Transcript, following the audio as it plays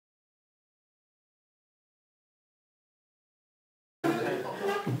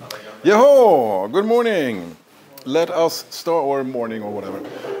Yo, good morning. Let us start, or morning or whatever.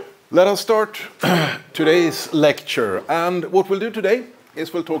 Let us start today's lecture. And what we'll do today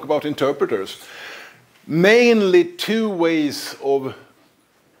is we'll talk about interpreters. Mainly two ways of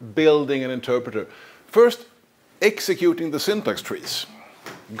building an interpreter. First, executing the syntax trees.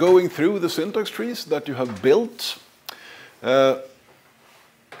 Going through the syntax trees that you have built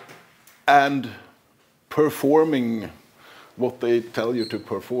and performing what they tell you to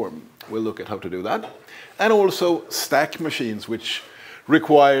perform. We'll look at how to do that. And also stack machines, which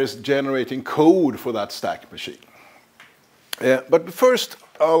requires generating code for that stack machine. But first,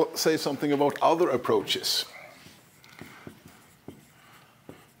 I'll say something about other approaches.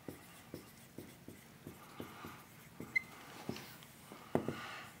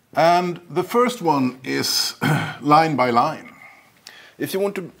 And the first one is line by line. If you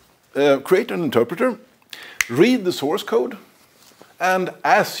want to create an interpreter, read the source code, and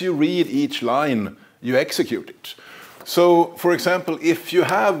as you read each line, you execute it. So, for example, if you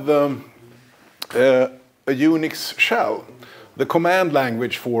have a Unix shell, the command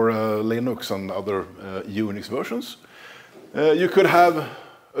language for Linux and other Unix versions, you could have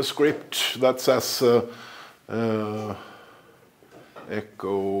a script that says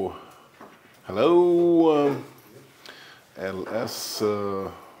echo hello ls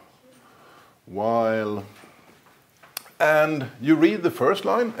while, and you read the first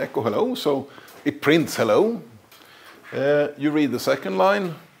line, echo hello, so it prints hello. You read the second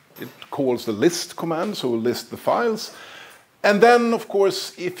line, it calls the list command, so list the files. And then, of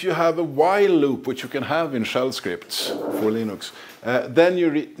course, if you have a while loop, which you can have in shell scripts for Linux, then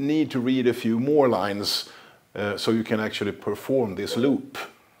you need to read a few more lines so you can actually perform this loop.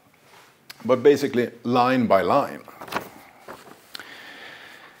 But basically, line by line.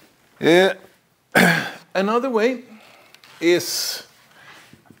 Another way is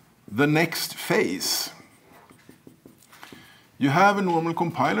the next phase. You have a normal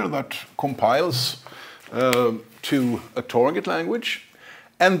compiler that compiles to a target language,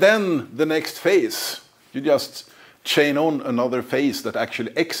 and then the next phase, you just chain on another phase that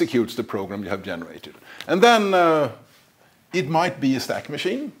actually executes the program you have generated. And then it might be a stack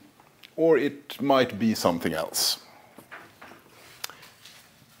machine, or it might be something else.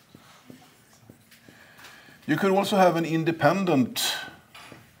 You could also have an independent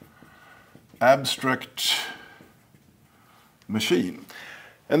abstract machine.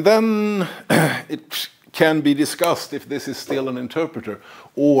 And then it can be discussed if this is still an interpreter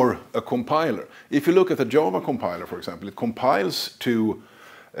or a compiler. If you look at a Java compiler, for example, it compiles to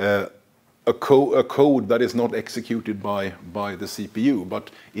a code that is not executed by the CPU, but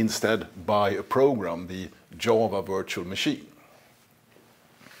instead by a program, the Java virtual machine.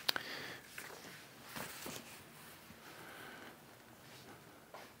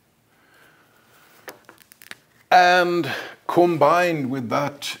 And combined with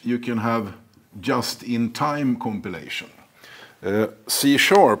that, you can have just-in-time compilation. C#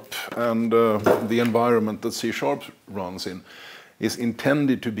 and the environment that C# runs in is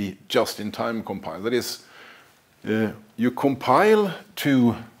intended to be just-in-time compile. That is, you compile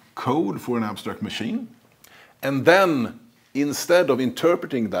to code for an abstract machine, and then instead of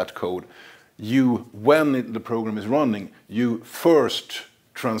interpreting that code, when the program is running, you first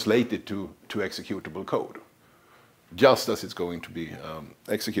translate it to executable code, just as it's going to be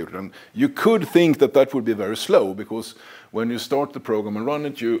executed. And you could think that that would be very slow, because when you start the program and run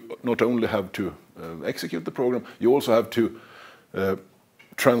it, you not only have to execute the program, you also have to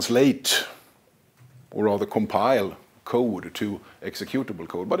translate, or rather compile, code to executable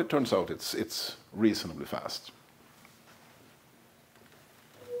code. But it turns out it's reasonably fast.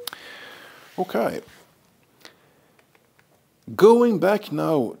 Okay. Going back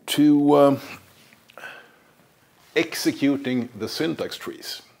now to executing the syntax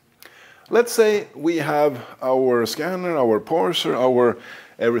trees. Let's say we have our scanner, our parser, our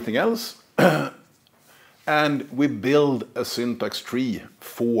everything else, and we build a syntax tree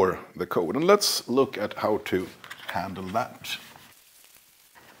for the code. And let's look at how to handle that.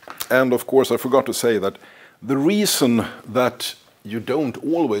 And of course, I forgot to say that the reason that you don't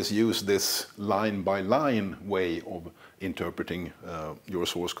always use this line-by-line way of interpreting your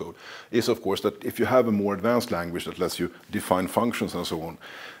source code is, of course, that if you have a more advanced language that lets you define functions and so on,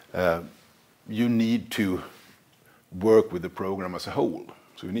 you need to work with the program as a whole.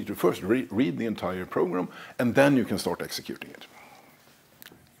 So you need to first read the entire program, and then you can start executing it.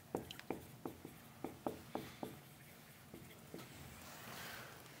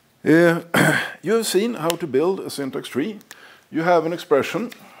 You have seen how to build a syntax tree. You have an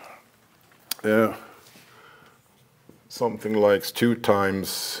expression, something like 2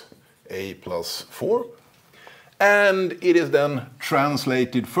 times a plus 4. And it is then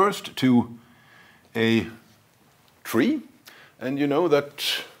translated first to a tree. And you know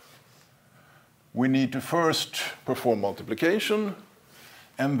that we need to first perform multiplication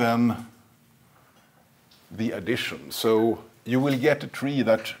and then the addition. So you will get a tree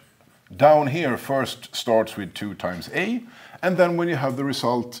that down here first starts with 2 times a, and then when you have the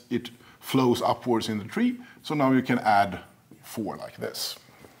result, it flows upwards in the tree. So now you can add 4 like this.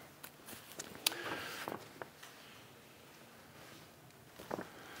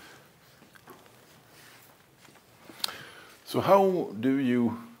 So how do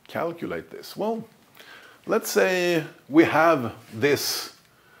you calculate this? Well, let's say we have this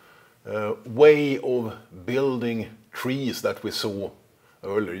way of building trees that we saw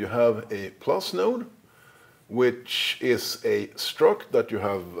earlier. You have a plus node, which is a struct that you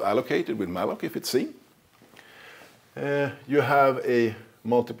have allocated with malloc if it's C. You have a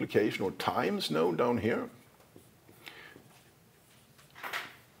multiplication or times node down here.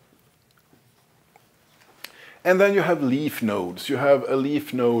 And then you have leaf nodes. You have a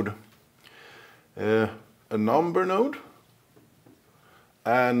leaf node, a number node,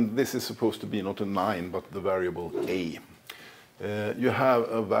 and this is supposed to be not a 9, but the variable a. You have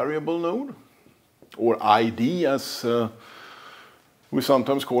a variable node, or ID as we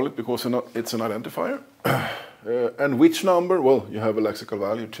sometimes call it because it's an identifier. And which number? Well, you have a lexical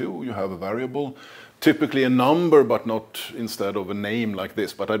value too, you have a variable, typically a number but not instead of a name like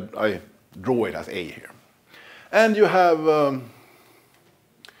this, but I draw it as a here. And you have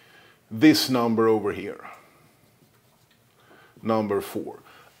this number over here, number 4.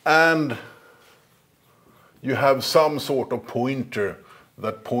 And you have some sort of pointer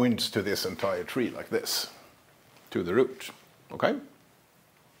that points to this entire tree like this, to the root, okay?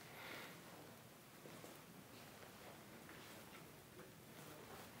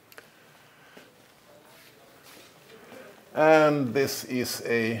 And this is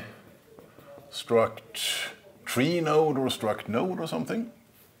a struct tree node or struct node or something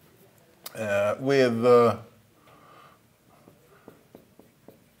with,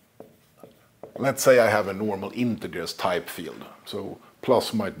 let's say I have a normal integers type field. So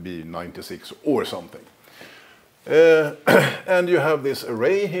plus might be 96 or something. And you have this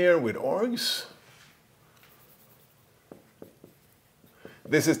array here with args.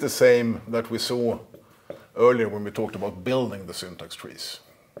 This is the same that we saw earlier when we talked about building the syntax trees.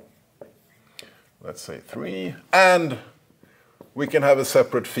 Let's say 3. And we can have a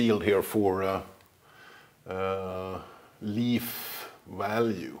separate field here for leaf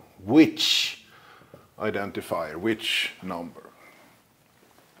value, which identifier, which number.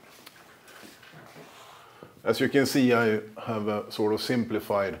 As you can see, I have sort of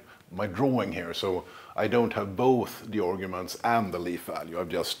simplified my drawing here, so I don't have both the arguments and the leaf value. I've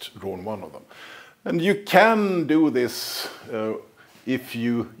just drawn one of them. And you can do this if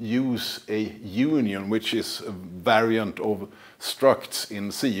you use a union, which is a variant of structs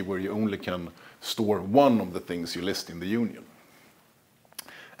in C, where you only can store one of the things you list in the union.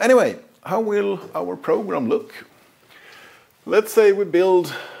 Anyway, how will our program look? Let's say we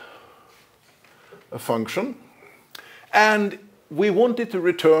build a function, and we want it to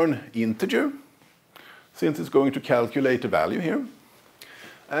return integer, since it's going to calculate a value here.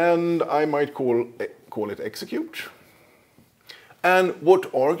 And I might call it execute. And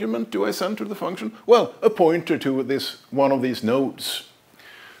what argument do I send to the function? Well, a pointer to this one of these nodes.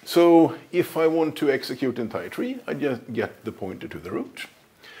 So if I want to execute the entire tree, I just get the pointer to the root.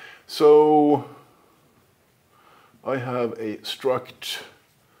 So I have a struct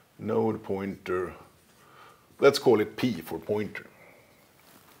node pointer. Let's call it P for pointer.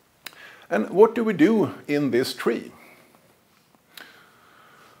 And what do we do in this tree?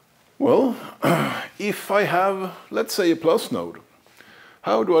 Well, if I have, let's say, a plus node,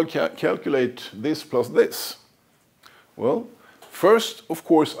 how do I calculate this plus this? Well, first, of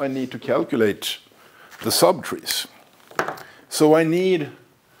course, I need to calculate the subtrees. So I need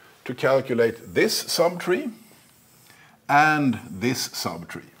to calculate this subtree and this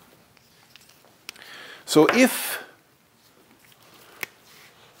subtree. So if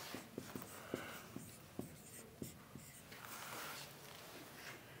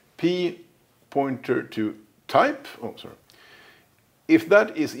P pointer to type, if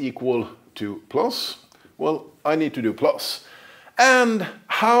that is equal to plus, well, I need to do plus. And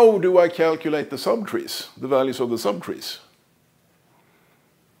how do I calculate the subtrees, the values of the subtrees?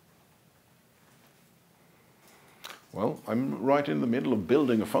 Well, I'm right in the middle of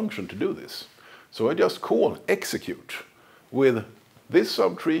building a function to do this. So I just call execute with this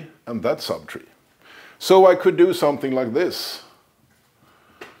subtree and that subtree. So I could do something like this.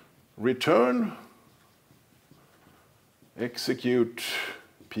 return, execute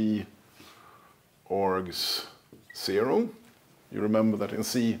p args 0. You remember that in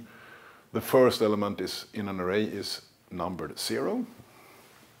C, the first element is in an array is numbered 0,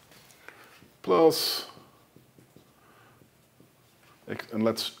 plus, and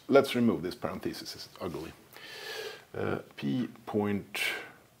let's remove this parenthesis, it's ugly. P point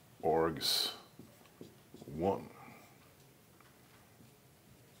args 1.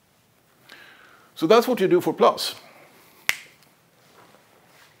 So that's what you do for plus.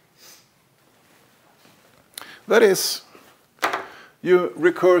 That is, you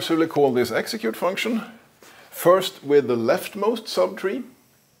recursively call this execute function, first with the leftmost subtree.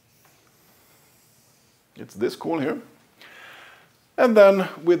 It's this call here. And then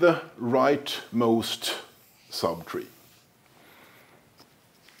with the rightmost subtree.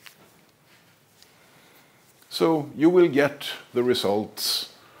 So you will get the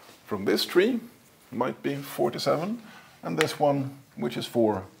results from this tree, might be 47, and this one, which is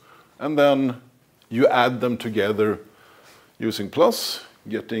 4. And then you add them together using plus,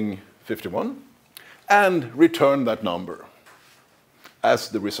 getting 51, and return that number as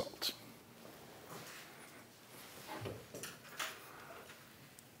the result.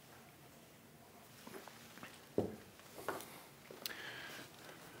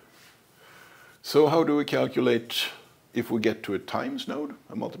 So how do we calculate if we get to a times node,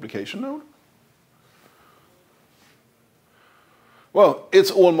 a multiplication node? Well,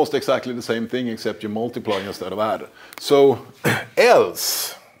 it's almost exactly the same thing, except you multiply instead of add. So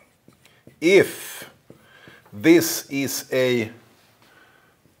else, if this is a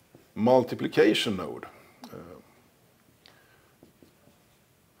multiplication node,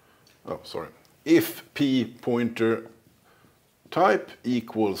 if p pointer type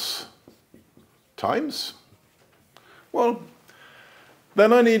equals times, well,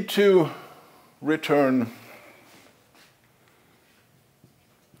 then I need to return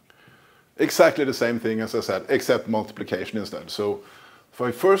exactly the same thing as I said, except multiplication instead. So if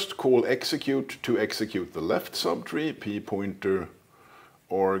I first call execute to execute the left subtree, p pointer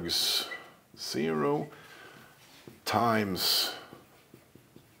args 0 times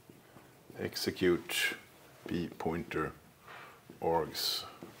execute p pointer args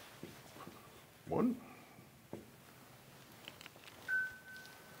 1.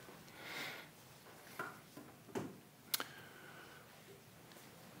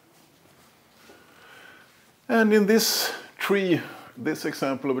 And in this tree, this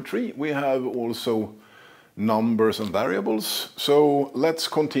example of a tree, we have also numbers and variables. So let's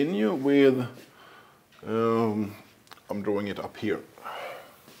continue with, I'm drawing it up here,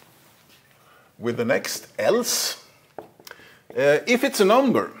 with the next else. If it's a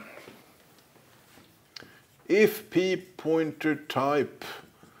number, if p pointer type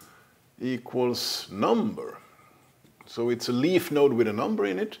equals number, so it's a leaf node with a number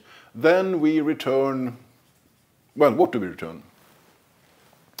in it, then we return, well, what do we return?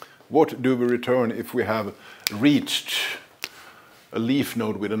 What do we return if we have reached a leaf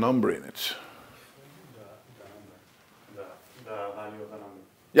node with a number in it? The value of the number.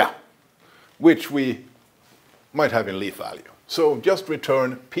 Yeah, which we might have in leaf value. So just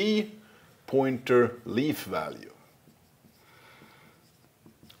return p pointer leaf value,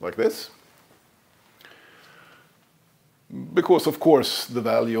 like this. Because, of course, the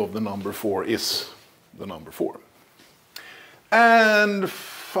value of the number 4 is the number 4. And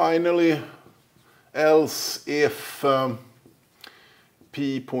finally, else if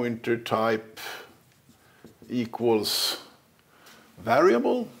p pointer type equals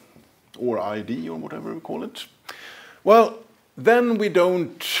variable or ID or whatever we call it, well, then we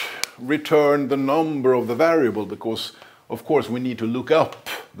don't return the number of the variable because, of course, we need to look up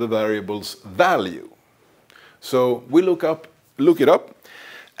the variable's value. So we look it up,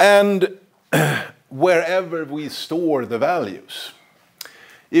 and wherever we store the values.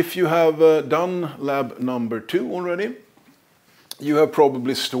 If you have done lab number 2 already, you have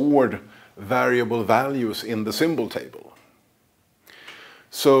probably stored variable values in the symbol table.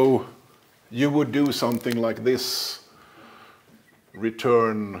 So you would do something like this,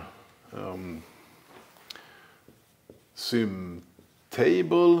 return sym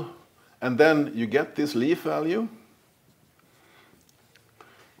table, and then you get this leaf value,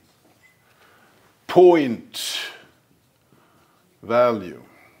 point value,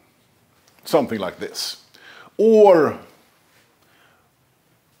 something like this, or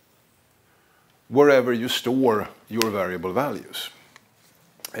wherever you store your variable values.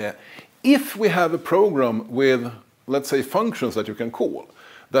 If we have a program with, let's say, functions that you can call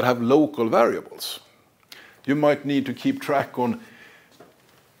that have local variables, you might need to keep track on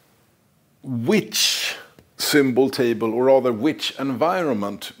which symbol table, or rather which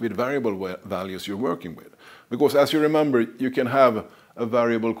environment with variable values you're working with. Because as you remember, you can have a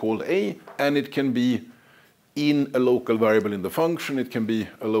variable called a, and it can be in a local variable in the function, it can be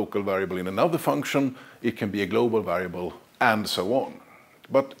a local variable in another function, it can be a global variable, and so on.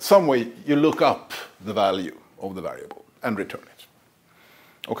 But some way you look up the value of the variable and return it.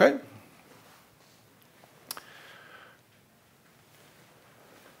 Okay?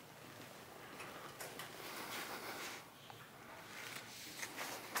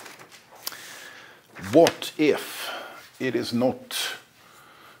 What if it is not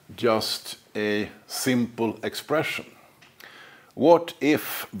just a simple expression? What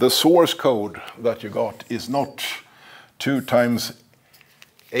if the source code that you got is not 2 times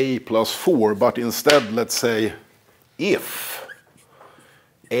a plus 4, but instead, let's say, if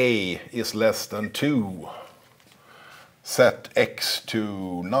a is less than 2, set x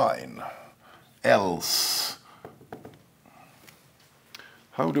to 9, else.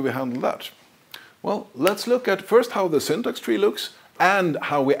 How do we handle that? Well, let's look at first how the syntax tree looks and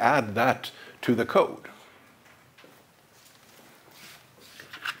how we add that to the code.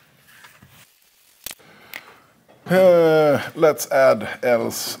 Let's add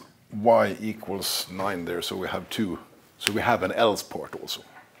else y equals 9 there, so we have two. So we have an else part also.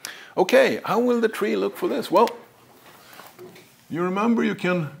 Okay, how will the tree look for this? Well, you remember you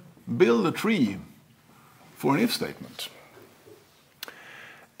can build a tree for an if statement.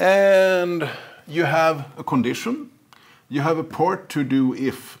 And you have a condition. You have a part to do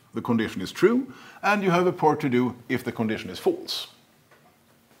if the condition is true, and you have a part to do if the condition is false.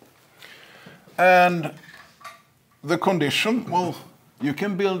 And the condition, well, you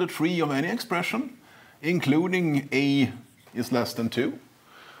can build a tree of any expression, including a is less than 2.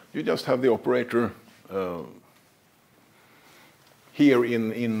 You just have the operator here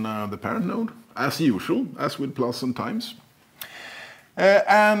in the parent node, as usual, as with plus and times.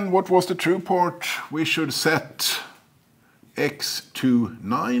 And what was the true part? We should set x to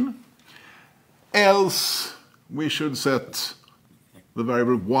 9, else we should set the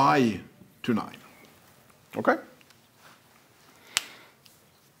variable y to 9. Okay?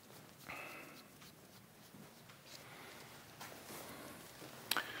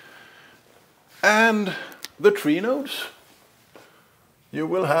 And the tree nodes, you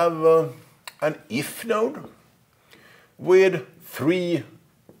will have an if node with 3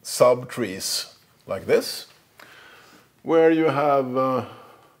 subtrees like this, where you have,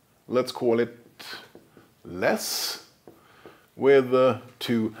 let's call it less, with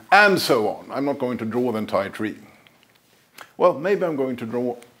 2, and so on. I'm not going to draw the entire tree. Well, maybe I'm going to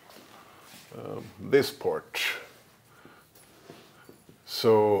draw this part.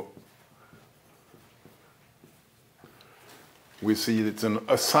 So we see it's an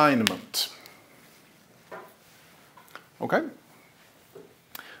assignment. Okay?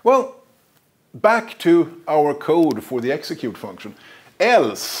 Well, back to our code for the execute function.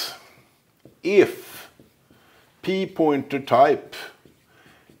 Else, if p pointer type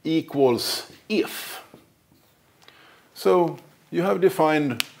equals if. So you have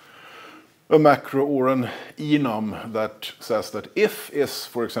defined a macro or an enum that says that if is,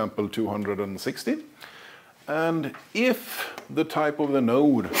 for example, 260. And if the type of the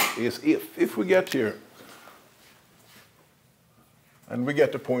node is if we get here, and we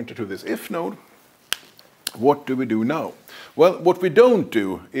get a pointer to this if node, what do we do now? Well, what we don't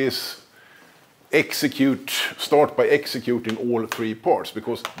do is start by executing all 3 parts,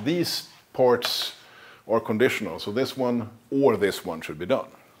 because these parts are conditional. So this one or this one should be done.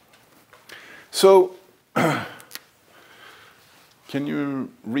 So, can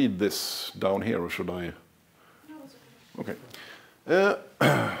you read this down here, or should I? Okay.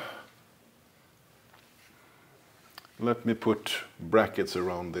 Let me put brackets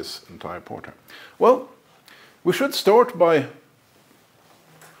around this entire part here. Well, we should start by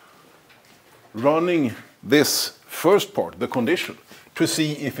running this first part, the condition, to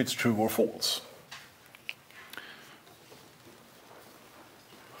see if it's true or false.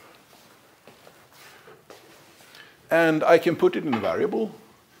 And I can put it in a variable,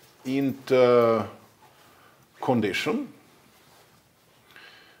 int condition,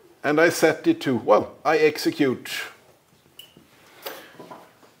 and I set it to, well, I execute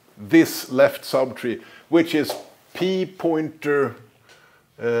this left subtree, which is p pointer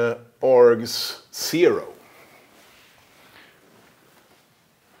args 0.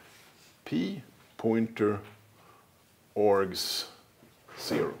 P pointer args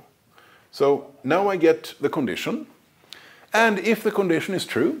 0. So now I get the condition, and if the condition is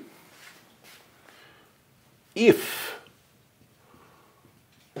true, if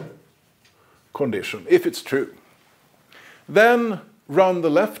condition, if it's true. Then run the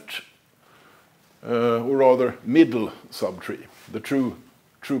left, or rather middle subtree, the true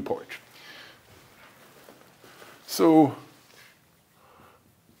part. So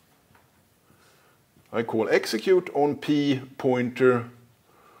I call execute on p pointer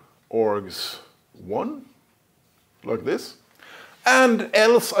args 1, like this. And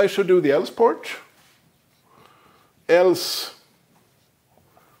else I should do the else part. Else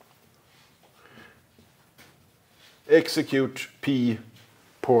execute p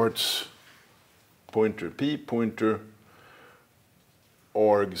ports pointer p pointer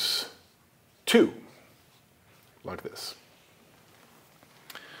args 2, like this.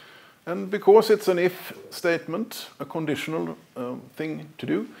 And because it's an if statement, a conditional thing to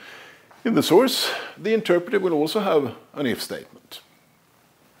do, in the source, the interpreter will also have an if statement.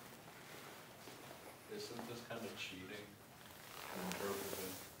 Isn't this kind of cheating?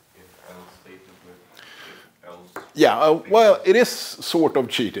 Interpreting if-else statement with if-else? Yeah, well, it is sort of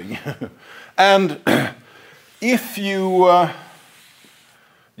cheating. And if you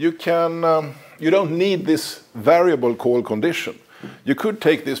don't need this variable call condition. You could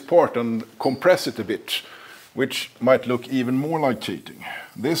take this part and compress it a bit, which might look even more like cheating.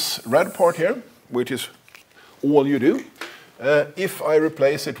 This red part here, which is all you do, if I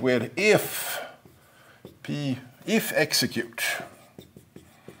replace it with if execute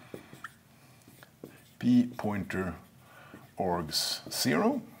p pointer args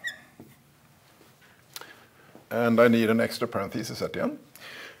 0, and I need an extra parenthesis at the end.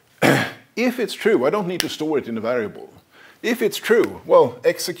 If it's true, I don't need to store it in a variable. If it's true, well,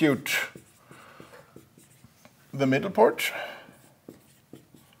 execute the middle part.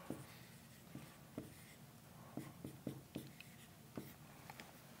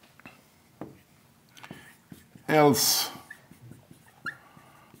 Else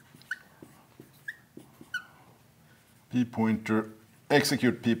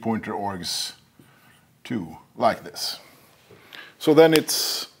execute p pointer args 2, like this. So then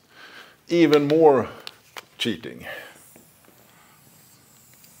it's even more cheating.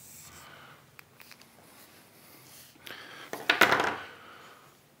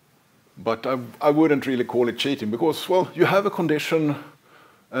 But I wouldn't really call it cheating because, well, you have a condition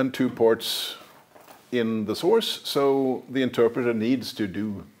and 2 parts in the source, so the interpreter needs to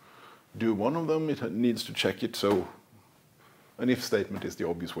do one of them. It needs to check it, so an if statement is the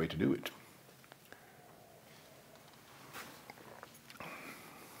obvious way to do it.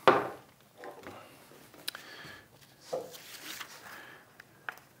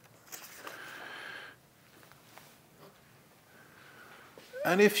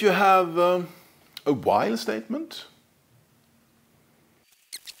 And if you have a while statement,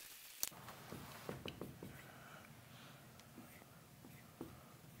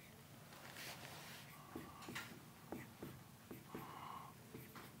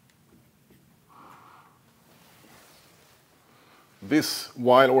 this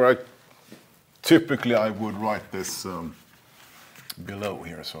while, or typically I would write this below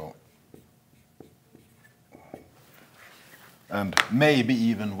here, so. And maybe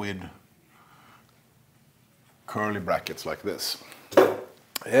even with curly brackets like this.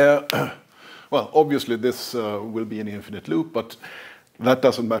 Well, obviously this will be an infinite loop, but that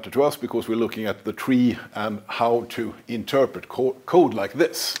doesn't matter to us because we're looking at the tree and how to interpret code like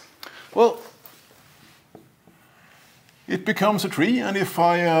this. Well, it becomes a tree, and if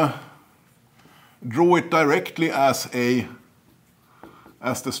I draw it directly as the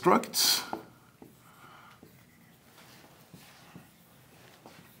structs,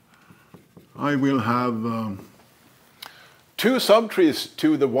 I will have 2 subtrees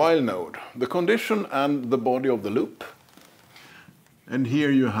to the while node, the condition and the body of the loop. And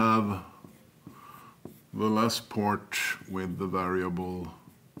here you have the last part with the variable,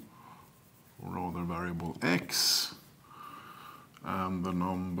 or rather variable x, and the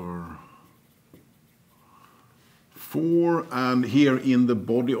number 4. And here in the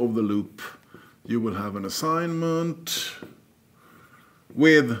body of the loop, you will have an assignment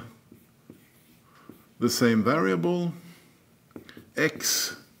with the same variable,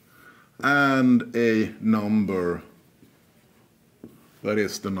 x, and a number, that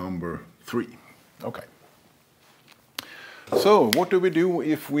is the number 3. Okay. So what do we do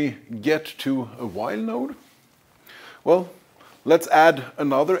if we get to a while node? Well, let's add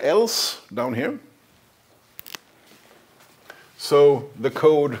another else down here. So the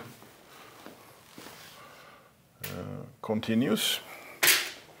code continues.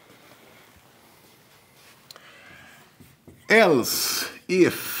 Else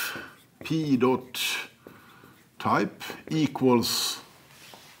if p.type equals,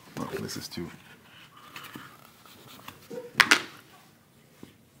 well, this is too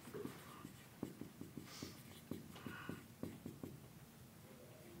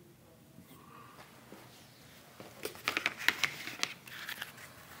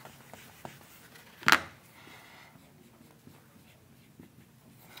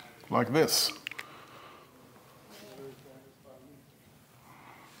like this.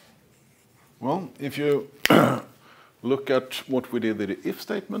 Well, if you look at what we did in the if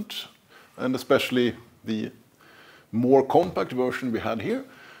statement, and especially the more compact version we had here,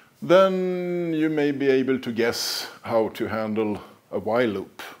 then you may be able to guess how to handle a while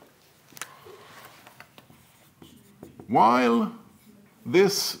loop. While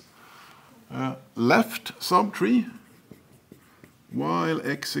this left subtree, while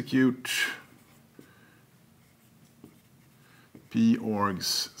execute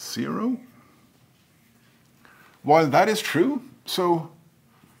p-args 0, while that is true, so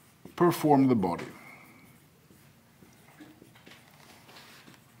perform the body.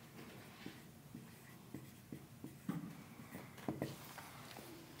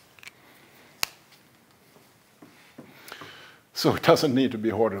 So it doesn't need to be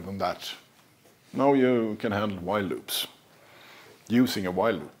harder than that. Now you can handle while loops using a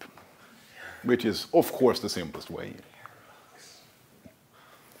while loop, which is, of course, the simplest way.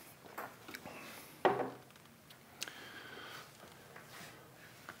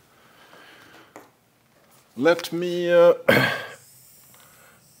 Let me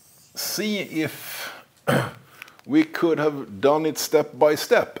see if we could have done it step by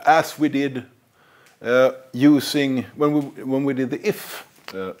step, as we did using when we did the if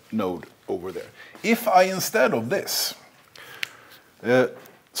node over there. If I, instead of this,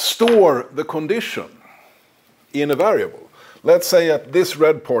 store the condition in a variable, let's say at this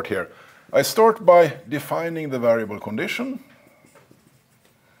red part here, I start by defining the variable condition,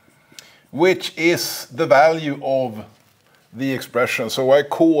 which is the value of the expression. So I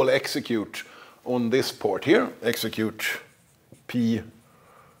call execute on this part here, execute p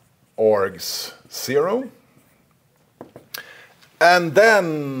args 0. And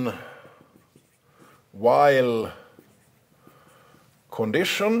then while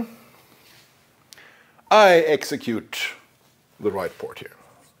condition, I execute the right part here.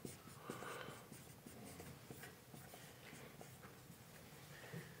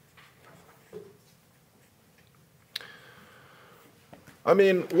 I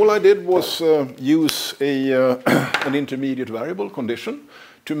mean, all I did was use an intermediate variable condition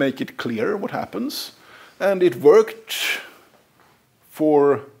to make it clear what happens. And it worked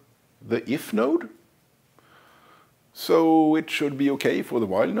for the if node. So it should be okay for the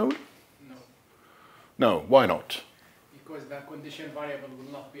while node? No. No, why not? Because the condition variable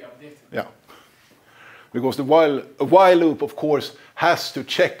will not be updated. Yeah. Because a while loop, of course, has to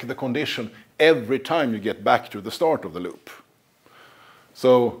check the condition every time you get back to the start of the loop.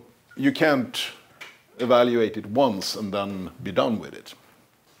 So you can't evaluate it once and then be done with it.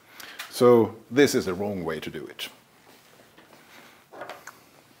 So this is the wrong way to do it.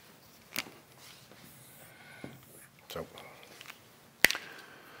 So.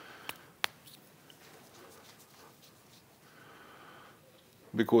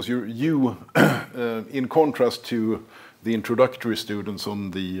 Because you in contrast to the introductory students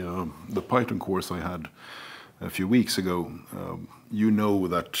on the Python course I had a few weeks ago, you know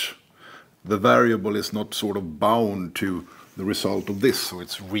that the variable is not sort of bound to the result of this, so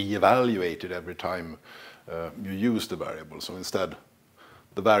it's re-evaluated every time you use the variable. So instead,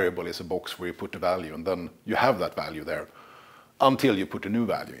 the variable is a box where you put the value, and then you have that value there until you put a new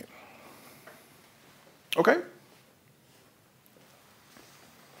value in. Okay?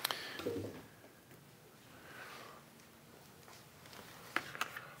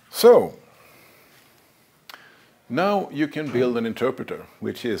 So, now you can build an interpreter,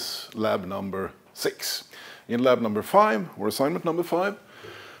 which is lab number 6. In lab number 5, or assignment number 5,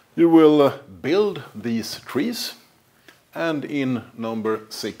 you will build these trees, and in number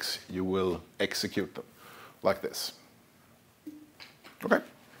 6, you will execute them, like this. Okay?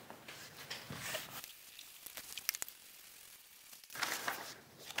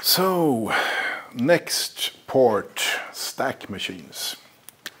 So, next part, stack machines.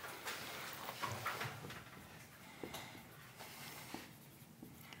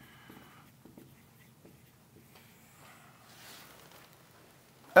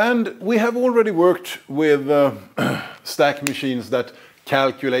 And we have already worked with stack machines that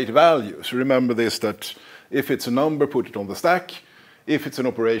calculate values. Remember this, that if it's a number, put it on the stack. If it's an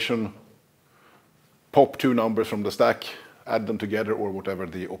operation, pop 2 numbers from the stack, add them together, or whatever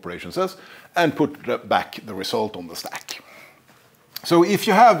the operation says, and put back the result on the stack. So if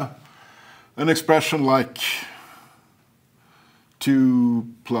you have an expression like 2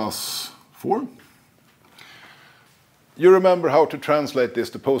 plus 4, you remember how to translate this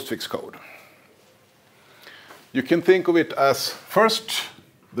to postfix code. You can think of it as first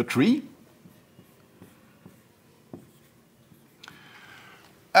the tree,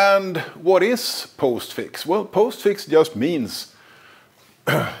 And what is postfix? Well, postfix just means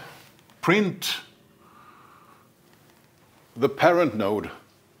print the parent node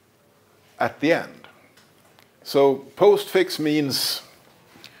at the end. So postfix means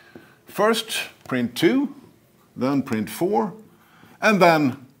first print 2, then print 4, and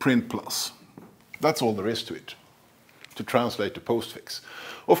then print plus. That's all there is to it, to translate to postfix.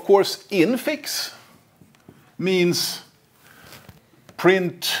 Of course, infix means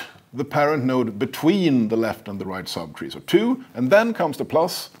print the parent node between the left and the right subtree. So 2, and then comes the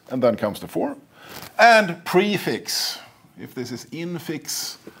plus, and then comes the 4. And prefix, if this is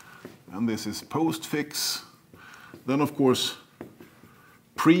infix and this is postfix, then of course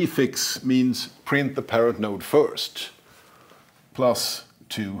prefix means print the parent node first, plus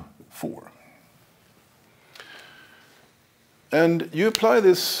 2, 4. And you apply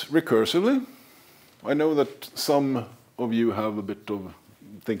this recursively. I know that some of you have a bit of,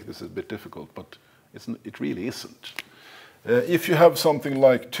 think this is a bit difficult, but it really isn't. If you have something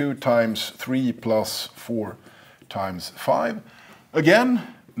like 2 times 3 plus 4 times 5,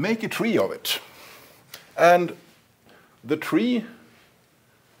 again, make a tree of it. And the tree,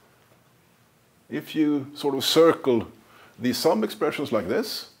 if you sort of circle these sum expressions like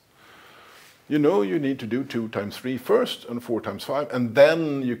this, you know you need to do 2 times 3 first and 4 times 5, and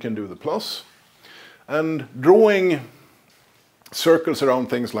then you can do the plus. And drawing circles around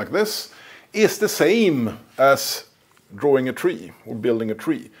things like this is the same as drawing a tree or building a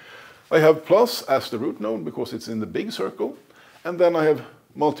tree. I have plus as the root node because it's in the big circle, and then I have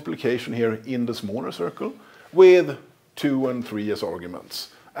multiplication here in the smaller circle with 2 and 3 as arguments.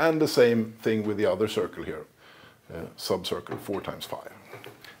 And the same thing with the other circle here, subcircle 4 times 5.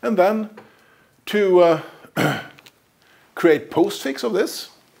 And then to create postfix of this,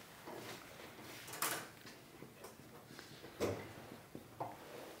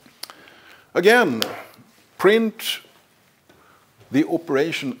 again, print the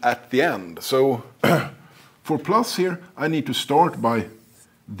operation at the end. So for plus here, I need to start by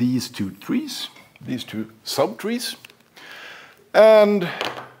these 2 trees, these 2 subtrees. And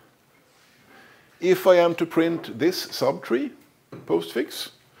if I am to print this subtree,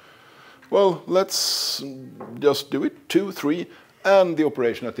 postfix, well, let's just do it, 2, 3, and the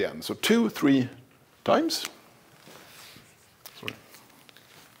operation at the end. So 2, 3 times. Sorry.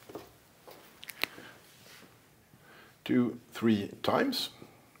 2, 3 times.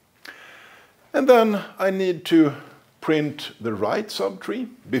 And then I need to print the right subtree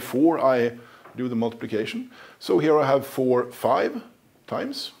before I do the multiplication. So here I have 4, 5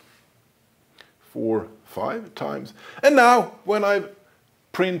 times. 4, 5 times. And now, when I've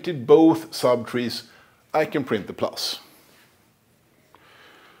printed both subtrees, I can print the plus.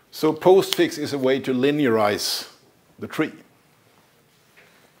 So postfix is a way to linearize the tree.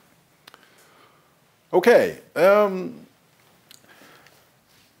 Okay.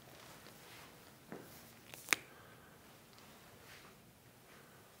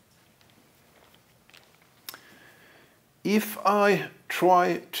 If I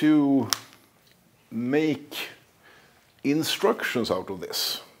try to make instructions out of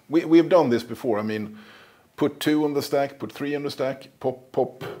this, we've done this before. I mean, put 2 on the stack, put 3 on the stack, pop,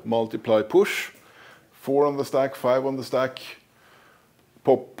 pop, multiply, push, 4 on the stack, 5 on the stack,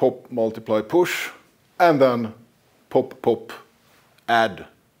 pop, pop, multiply, push, and then pop, pop, add,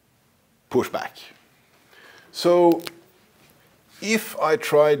 push back. So if I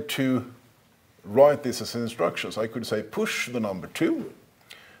tried to write this as instructions, I could say push the number 2,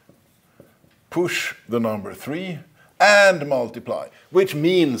 push the number 3, and multiply, which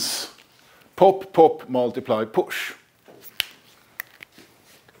means pop, pop, multiply, push.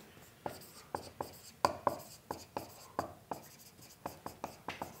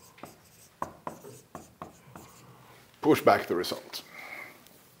 Push back the result.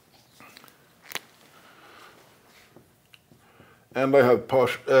 And I have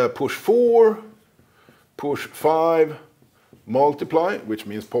push 4, push 5, multiply, which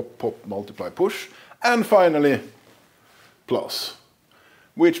means pop, pop, multiply, push, and finally plus,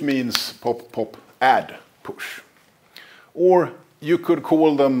 which means pop, pop, add, push. Or you could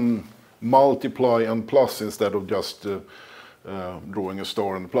call them multiply and plus instead of just drawing a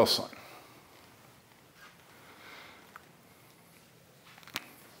star and a plus sign.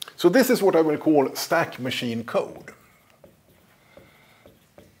 So this is what I will call stack machine code.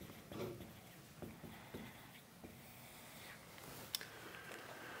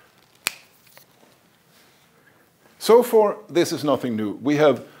 So far, this is nothing new. We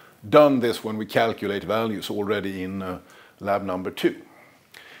have done this when we calculate values already in lab number 2.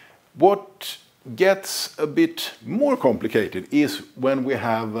 What gets a bit more complicated is when we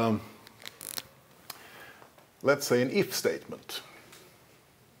have, let's say, an if statement.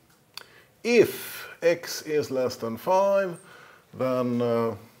 If x is less than 5, then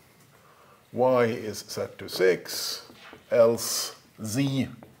y is set to 6, else z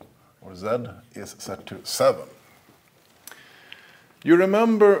or z is set to 7. You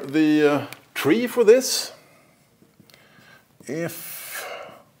remember the tree for this? If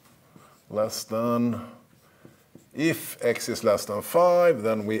x is less than 5,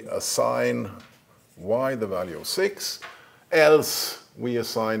 then we assign y the value of 6, else we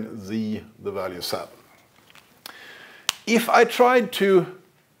assign z the value 7. If I tried to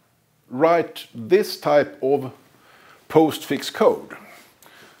write this type of postfix code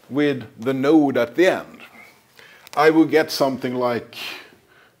with the node at the end, I would get something like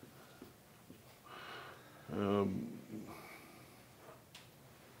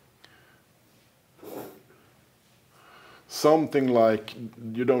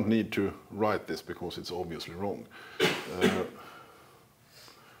you don't need to write this because it's obviously wrong.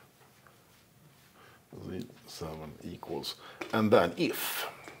 7 equals, and then if.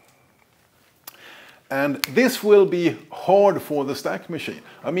 And this will be hard for the stack machine.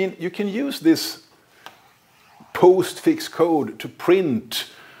 I mean, you can use this postfix code to print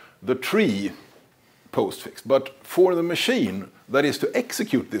the tree postfix, but for the machine, that is to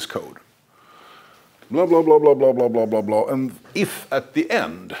execute this code, blah, blah, blah, blah, blah, blah, blah, blah, blah, and if at the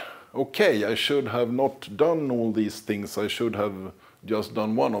end, okay, I should have not done all these things, I should have just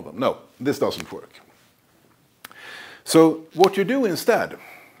done one of them. No, this doesn't work. So what you do instead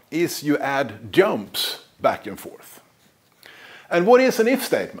is you add jumps back and forth. And what is an if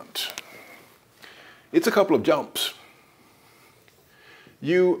statement? It's a couple of jumps.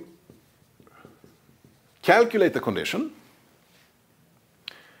 You calculate the condition.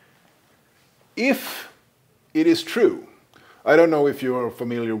 If it is true, I don't know if you are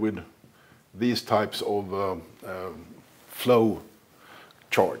familiar with these types of flow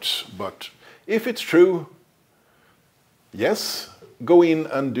charts, but if it's true, yes, go in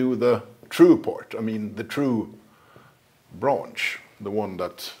and do the true part. I mean, the true branch, the one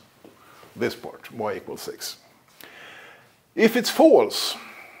that, this part, y equals 6. If it's false,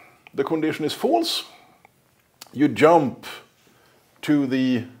 the condition is false, you jump to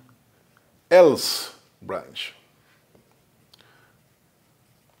the else branch.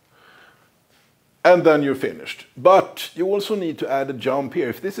 And then you're finished. But you also need to add a jump here.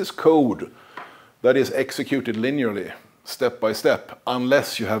 If this is code that is executed linearly, step by step,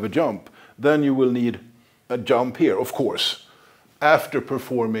 unless you have a jump, then you will need a jump here, of course. After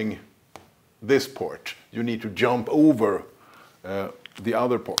performing this part, you need to jump over the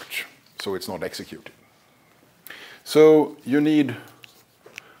other part, so it's not executed. So you need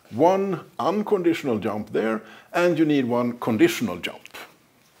one unconditional jump there, and you need one conditional jump.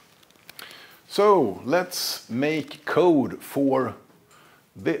 So let's make code for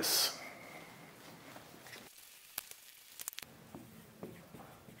this.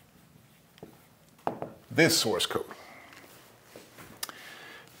 This source code.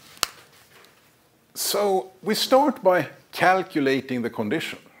 So we start by calculating the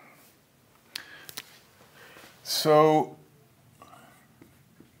condition. So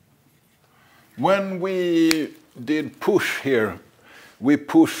when we did push here, we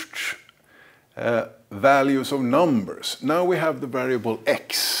pushed values of numbers. Now we have the variable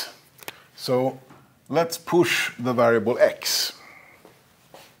x. So let's push the variable x.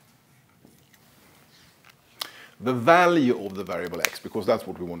 The value of the variable x, because that's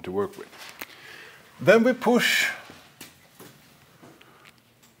what we want to work with. Then we push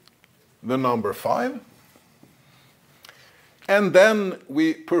the number 5. And then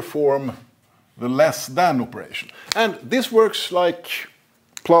we perform the less than operation. And this works like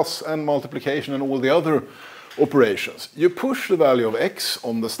plus and multiplication and all the other operations. You push the value of x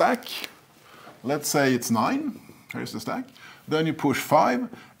on the stack. Let's say it's 9. Here's the stack. Then you push 5.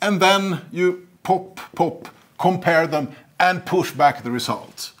 And then you pop, compare them, and push back the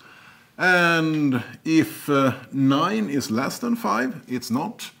result. And if 9 is less than 5, it's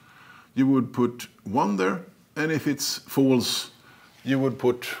not. You would put 1 there. And if it's false, you would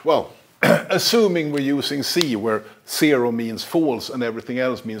put, well, assuming we're using C, where 0 means false and everything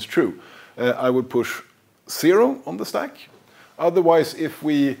else means true, I would push 0 on the stack. Otherwise, if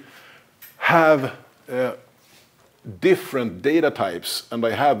we have different data types, and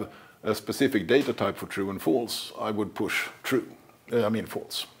I have a specific data type for true and false, I would push true,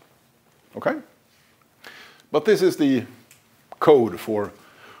 false. Okay? But this is the code for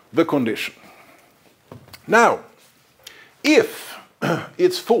the condition. Now, if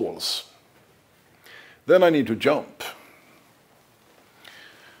it's false, then I need to jump.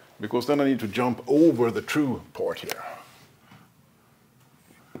 Because then I need to jump over the true part here.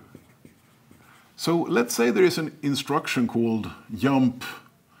 So let's say there is an instruction called jump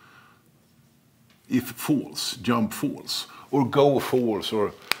if false, jump false, or go false,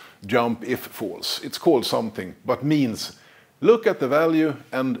 or jump if false. It's called something, but means look at the value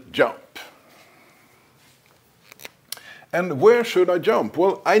and jump. And where should I jump?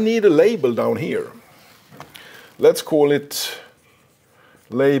 Well, I need a label down here. Let's call it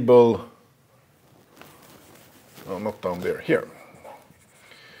label, no, not down there, here.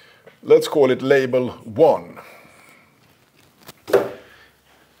 Let's call it label 1.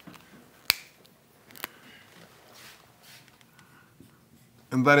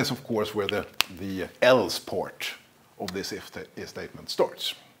 And that is, of course, where the else part of this if statement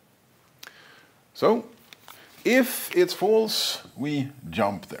starts. So, if it's false, we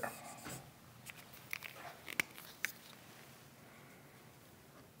jump there.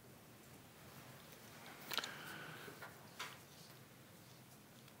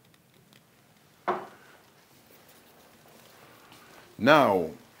 Now,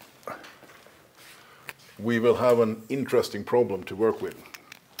 we will have an interesting problem to work with.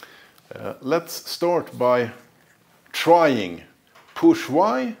 Let's start by trying push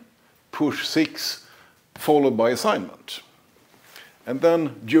Y, push 6, followed by assignment. And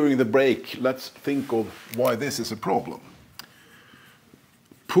then during the break, let's think of why this is a problem.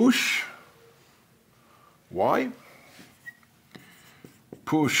 Push Y,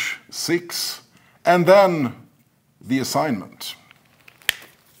 push 6, and then the assignment.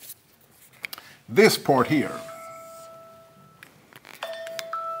 This part here.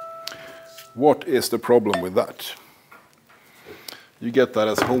 What is the problem with that? You get that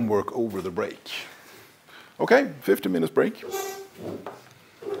as homework over the break. Okay, 15 minutes break.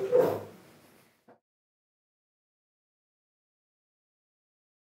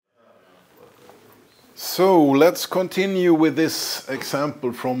 So let's continue with this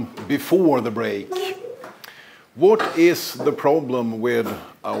example from before the break. What is the problem with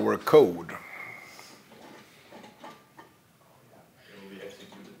our code?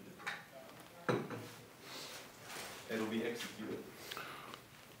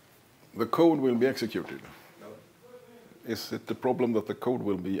 The code will be executed. No. Is it the problem that the code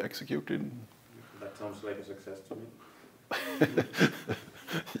will be executed? That sounds like a success to me.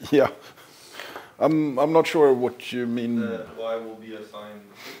 Yeah. I'm not sure what you mean. Y will be assigned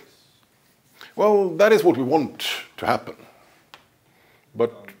 6. Well, that is what we want to happen.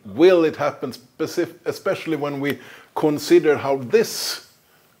 But will it happen especially when we consider how this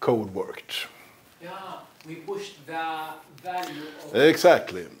code worked? Yeah, we pushed the value of...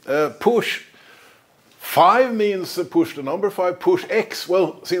 Exactly. Push 5 means push the number 5. Push x,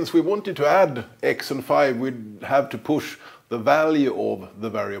 well, since we wanted to add x and 5, we'd have to push the value of the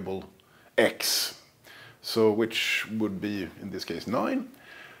variable x. So, which would be, in this case, 9.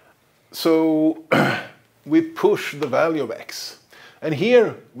 So, we push the value of x. And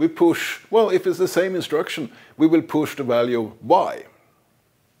here we push, well, if it's the same instruction, we will push the value of y.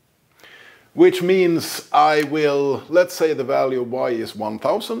 Which means I will, let's say the value of y is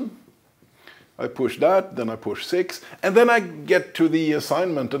 1000. I push that, then I push 6, and then I get to the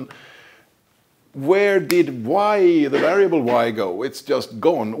assignment, and where did y, the variable y, go? It's just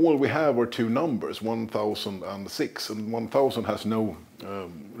gone. All we have are two numbers, 1000 and 6, and 1000 has no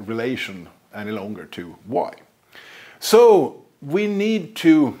relation any longer to y. So we need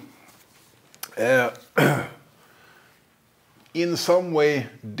to in some way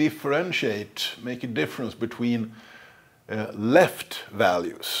differentiate, make a difference between left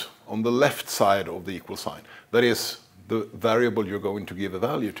values on the left side of the equal sign, that is the variable you're going to give a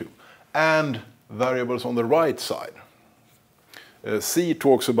value to, and variables on the right side. C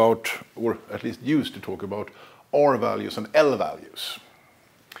talks about, or at least used to talk about, R values and L values.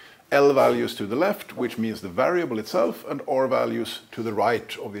 L values to the left, which means the variable itself, and R values to the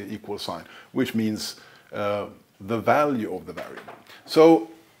right of the equal sign, which means the value of the variable. So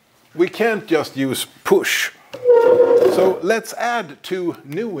we can't just use push. So let's add two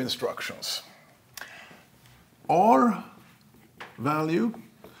new instructions. R value,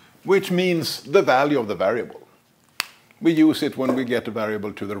 which means the value of the variable. We use it when we get a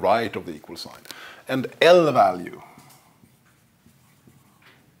variable to the right of the equal sign. And L value,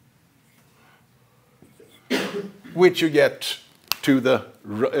 which you get to the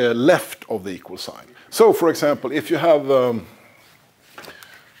left of the equal sign. So, for example, if you have a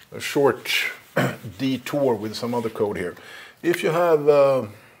short detour with some other code here, if you have a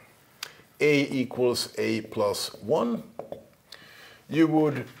equals a plus 1, you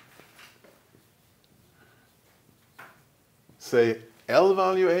would say L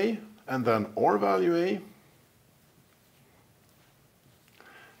value A, and then R value A,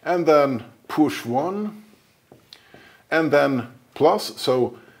 and then push 1, and then plus.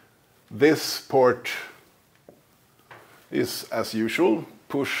 So this part is as usual.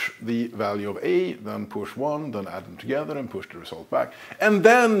 Push the value of A, then push 1, then add them together and push the result back. And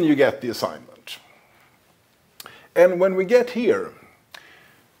then you get the assignment. And when we get here,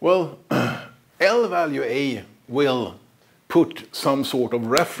 well, L value A will put some sort of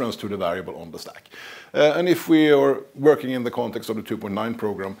reference to the variable on the stack. And if we are working in the context of the 2.9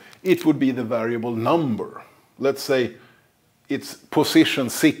 program, it would be the variable number. Let's say it's position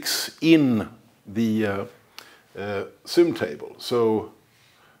 6 in the sum table. So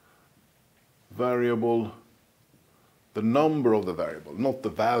variable, the number of the variable, not the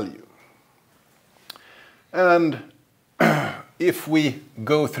value. And if we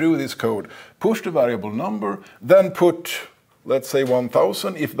go through this code, push the variable number, then put, let's say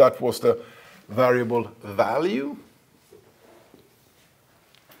 1000, if that was the variable value,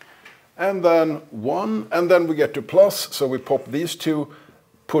 and then 1, and then we get to plus, so we pop these two,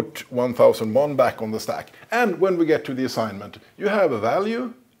 put 1001 back on the stack. And when we get to the assignment, you have a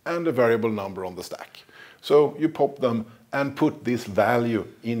value and a variable number on the stack. So you pop them and put this value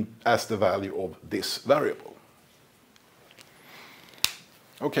in as the value of this variable.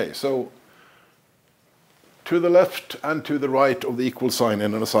 Okay, so to the left and to the right of the equal sign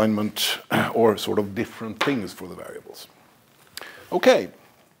in an assignment are sort of different things for the variables. Okay.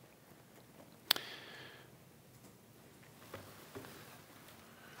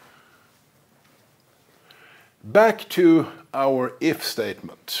 Back to our if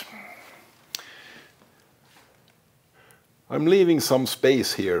statement. I'm leaving some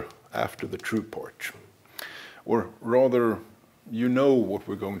space here after the true part. Or rather, you know what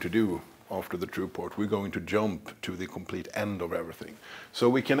we're going to do after the true part. We're going to jump to the complete end of everything. So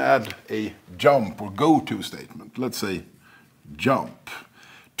we can add a jump or go to statement. Let's say jump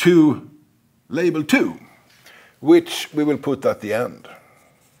to label 2, which we will put at the end.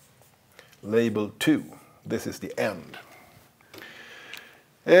 Label 2. This is the end.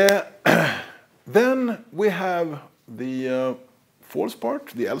 Then we have the false part,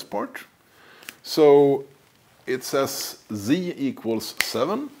 the else part. So it says z equals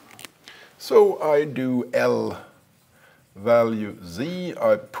 7. So I do L value z,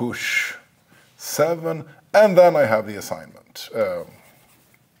 I push 7, and then I have the assignment,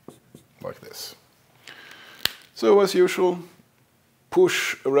 like this. So as usual,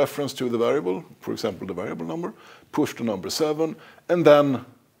 push a reference to the variable, for example, the variable number, push the number 7, and then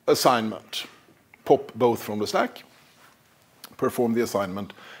assignment. Pop both from the stack, perform the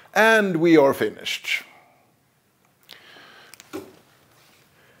assignment, and we are finished.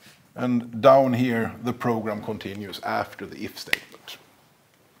 And down here, the program continues after the if statement.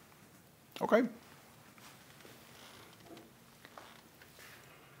 Okay?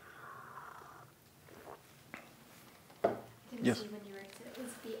 Yes? When you wrote it,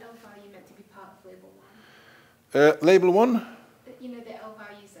 was the L value meant to be part of label 1? Label 1? You know the L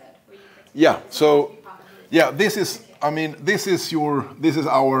value Z, where you Yeah, so, yeah, this is, okay. I mean, this is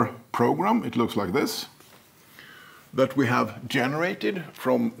our program. It looks like this, that we have generated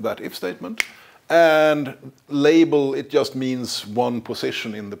from that if statement. And label, it just means one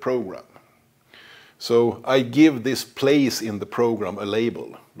position in the program. So I give this place in the program a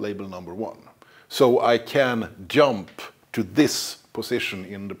label, label number 1. So I can jump to this position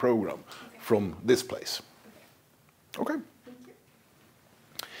in the program from this place. Okay?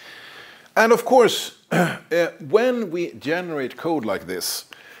 And of course, when we generate code like this,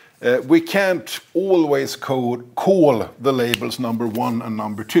 we can't always call the labels number 1 and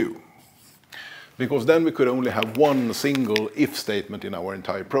number 2. Because then we could only have one single if statement in our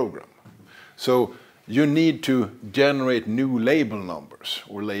entire program. So you need to generate new label numbers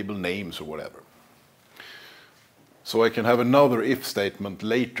or label names or whatever. So I can have another if statement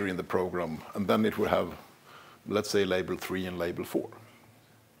later in the program, and then it will have, let's say, label 3 and label 4.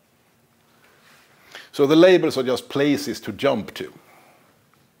 So the labels are just places to jump to.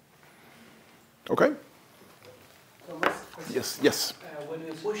 Okay? Yes, yes. When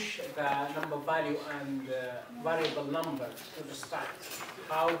we push the number value and variable number to the stack,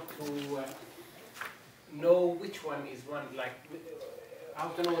 how to know which one is one, like how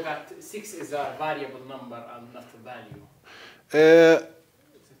to know that 6 is a variable number and not a value?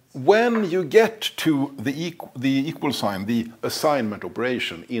 When you get to the equal sign, the assignment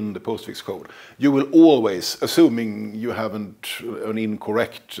operation in the postfix code, you will always, assuming you haven't an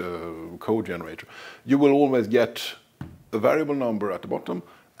incorrect code generator, you will always get a variable number at the bottom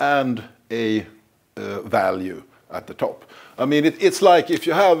and a value at the top. I mean, it's like if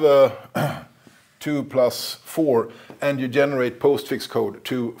you have 2 plus 4 and you generate postfix code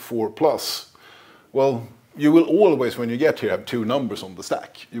 2, 4 plus, well, you will always, when you get here, have 2 numbers on the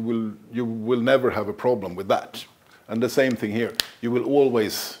stack. You will never have a problem with that. And the same thing here. You will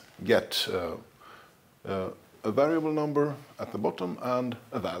always get a variable number at the bottom and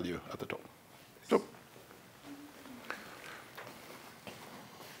a value at the top.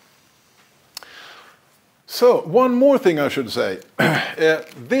 So one more thing I should say.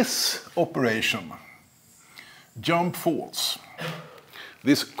 This operation, jump false,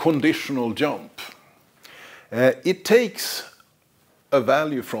 this conditional jump, it takes a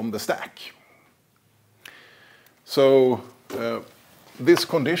value from the stack. So this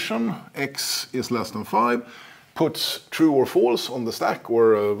condition, x is less than 5, puts true or false on the stack,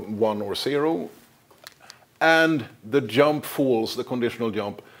 or 1 or 0, and the jump false, the conditional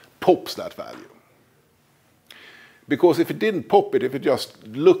jump, pops that value. Because if it didn't pop it, if it just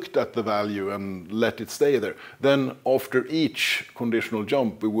looked at the value and let it stay there, then after each conditional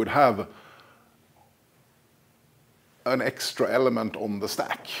jump we would have an extra element on the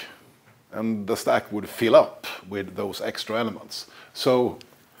stack. And the stack would fill up with those extra elements. So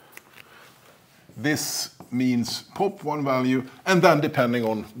this means pop one value, and then depending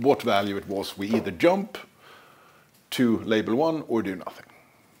on what value it was, we either jump to label 1 or do nothing.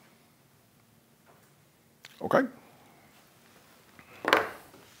 Okay?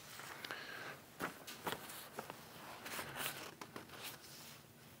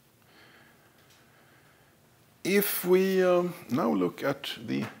 If we now look at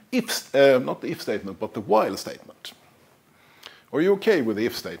the if, not the if statement, but the while statement. Are you okay with the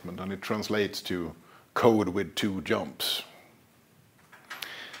if statement and it translates to code with 2 jumps?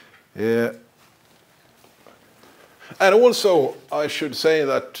 And also, I should say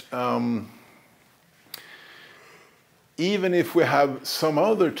that even if we have some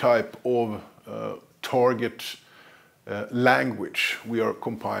other type of target language we are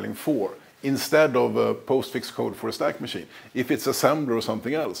compiling for, instead of a postfix code for a stack machine, if it's assembler or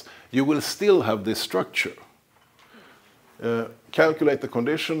something else, you will still have this structure. Calculate the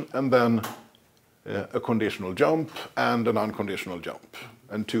condition, and then a conditional jump and an unconditional jump,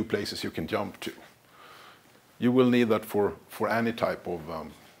 and 2 places you can jump to. You will need that for any type of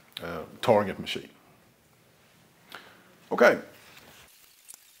target machine. Okay.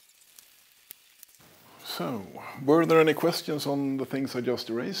 So, were there any questions on the things I just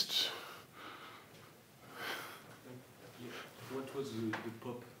erased? What was the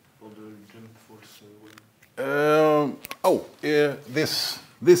pop or the jump force?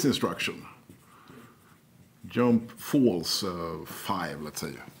 This instruction. Jump false 5, let's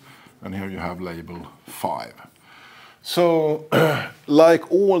say. And here you have label 5. So,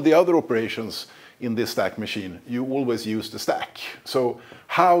 like all the other operations in this stack machine, you always use the stack. So,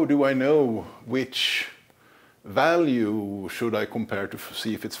 how do I know which value should I compare to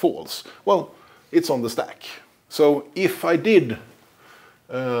see if it's false? Well, it's on the stack. So, if I did,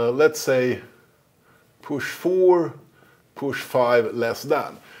 let's say, push 4, push 5 less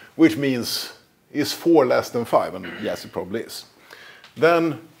than, which means is 4 less than 5? And yes, it probably is.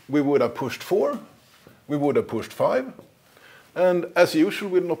 Then we would have pushed 4, we would have pushed 5, and as usual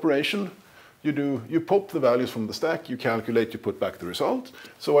with an operation, you pop the values from the stack, you calculate, you put back the result.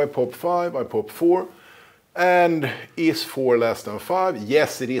 So I pop 5, I pop 4, and is 4 less than 5?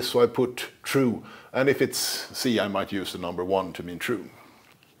 Yes, it is, so I put true. And if it's C, I might use the number 1 to mean true.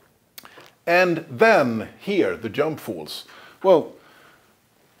 And then here, the jump false. Well,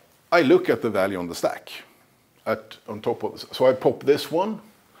 I look at the value on the stack on top of this. So I pop this one.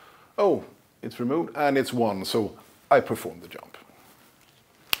 Oh, it's removed, and it's 1, so I perform the jump.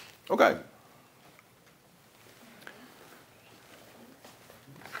 Okay.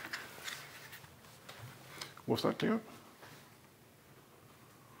 Was that clear?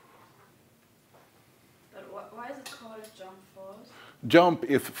 But why is it called jump false? Jump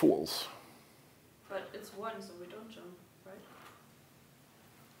if false. But it's 1, so we don't jump, right?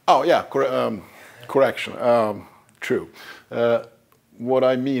 Oh, yeah, correction. True. What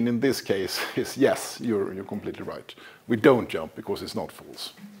I mean in this case is, yes, you're completely right. We don't jump because it's not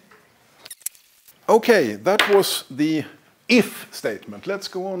false. Okay, that was the if statement. Let's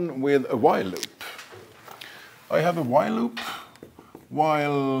go on with a while loop. I have a while loop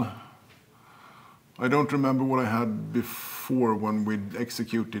while I don't remember what I had before when we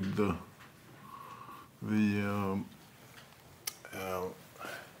executed the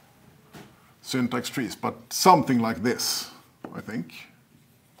syntax trees, but something like this, I think.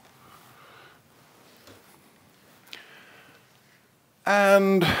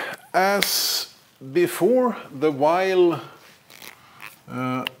 And as before the while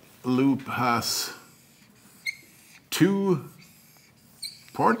loop has two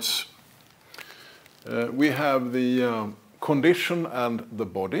parts. We have the condition and the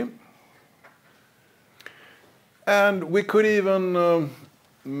body. And we could even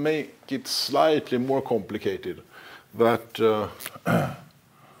make it slightly more complicated, that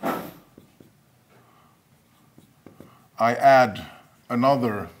I add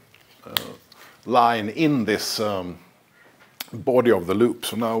another line in this body of the loop.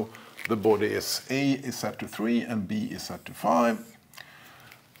 So now the body is A is set to 3 and B is set to 5.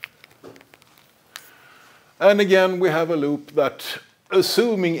 And again, we have a loop that,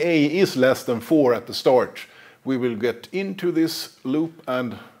 assuming A is less than 4 at the start, we will get into this loop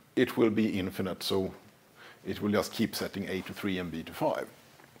and it will be infinite. So it will just keep setting A to 3 and B to 5.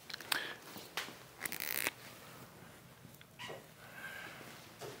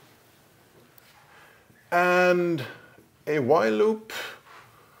 And a while loop,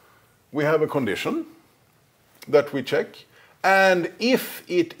 we have a condition that we check. And if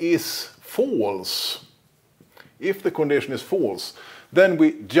it is false, if the condition is false, then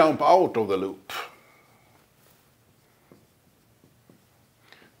we jump out of the loop.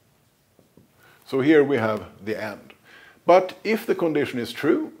 So here we have the end. But if the condition is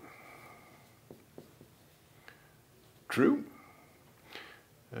true,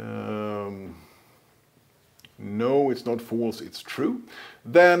 no, it's not false, it's true,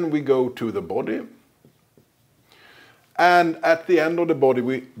 then we go to the body. And at the end of the body,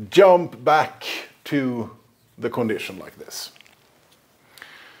 we jump back to the condition like this.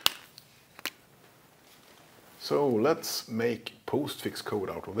 So let's make postfix code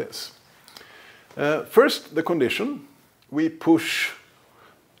out of this. First, the condition. We push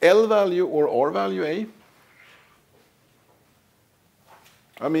L value or R value A.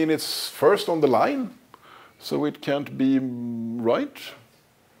 I mean, it's first on the line, so it can't be right.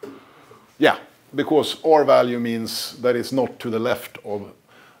 Yeah, because R value means that it's not to the left of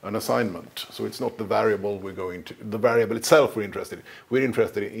an assignment. So it's not the variable we're going to, the variable itself we're interested in. We're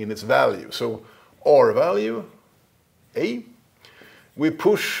interested in its value. So R value, A. We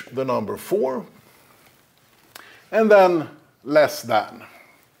push the number 4. And then less than.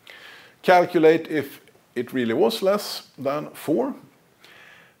 Calculate if it really was less than 4.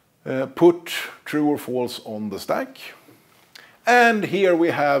 Put true or false on the stack. And here we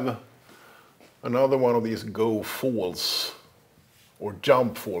have another one of these go false, or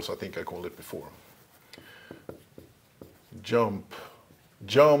jump false, I think I called it before. Jump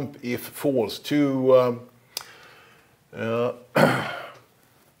if false to,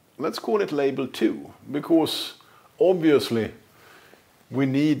 let's call it label 2, because obviously we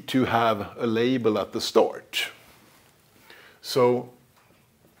need to have a label at the start. So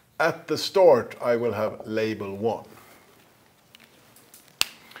at the start I will have label 1.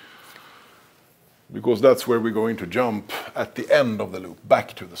 Because that's where we're going to jump at the end of the loop,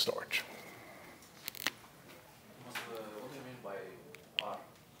 back to the start. What do you mean by R?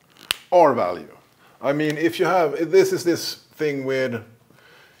 R value. I mean, if you have, this is this thing with,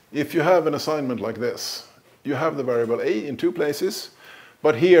 if you have an assignment like this, you have the variable A in 2 places,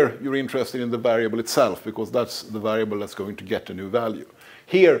 but here you're interested in the variable itself because that's the variable that's going to get a new value.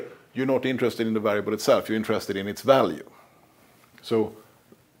 Here, you're not interested in the variable itself, you're interested in its value. So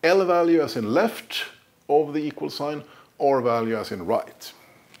L value as in left of the equal sign, R value as in right.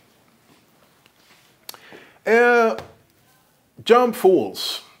 Jump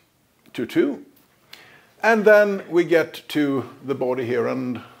false to 2. And then we get to the body here.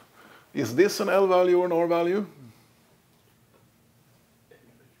 And is this an L value or an R value?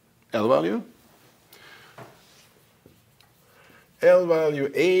 L value. L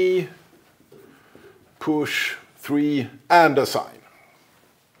value A, push 3, and assign.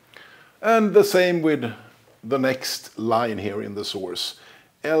 And the same with the next line here in the source.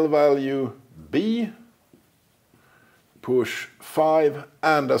 L value B, push 5,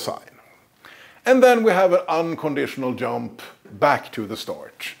 and assign. And then we have an unconditional jump back to the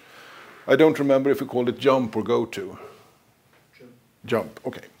start. I don't remember if we called it jump or go to. Jump,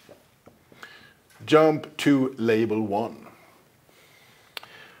 okay. Jump to label 1.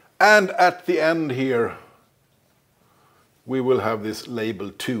 And at the end here, we will have this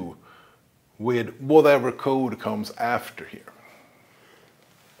label 2 with whatever code comes after here.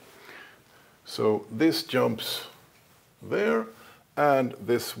 So this jumps there, and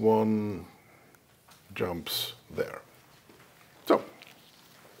this one jumps there. So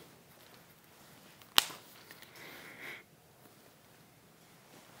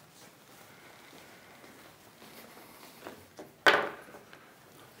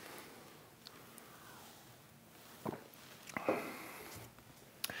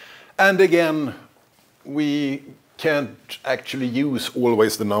And again, we can't actually use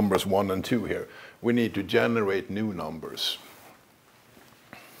always the numbers 1 and 2 here. We need to generate new numbers.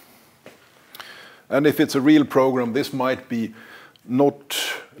 And if it's a real program, this might be not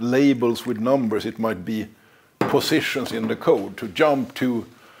labels with numbers, it might be positions in the code to jump to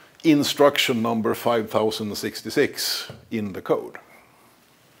instruction number 5066 in the code.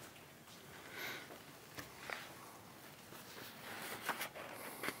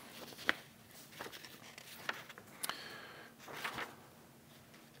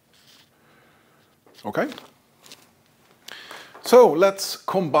 Okay? So let's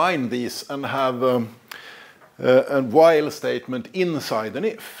combine these and have a while statement inside an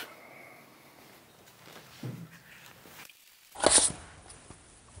if.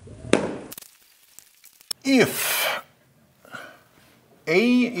 If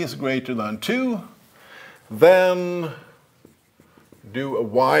a is greater than 2, then do a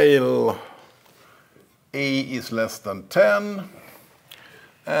while a is less than 10,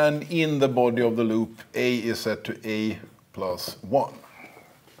 and in the body of the loop a is set to a plus 1.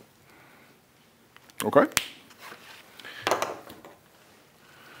 Okay?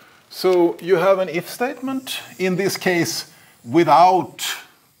 So you have an if statement, in this case without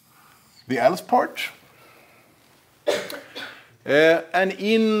the else part. And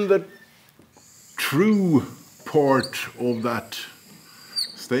in the true part of that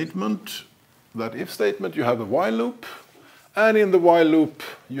statement, that if statement, you have a while loop. And in the while loop,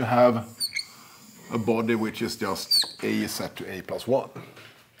 you have a body which is just a is set to a plus 1.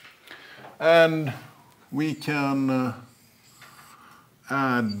 And we can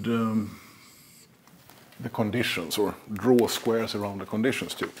add the conditions, or draw squares around the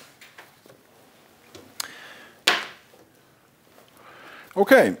conditions too.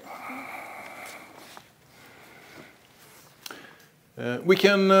 Okay. We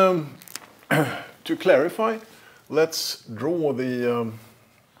can, to clarify, let's draw the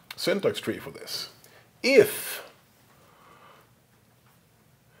syntax tree for this. If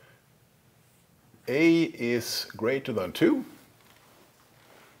a is greater than 2,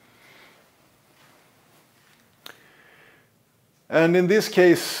 and in this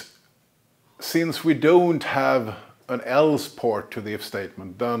case, since we don't have an else part to the if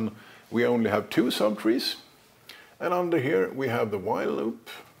statement, then we only have 2 subtrees. And under here we have the while loop.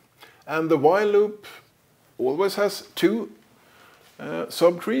 And the while loop always has 2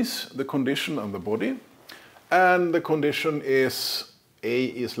 subtrees, the condition and the body. And the condition is a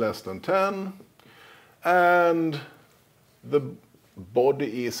is less than 10. And the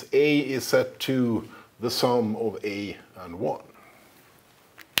body is a is set to the sum of a and 1.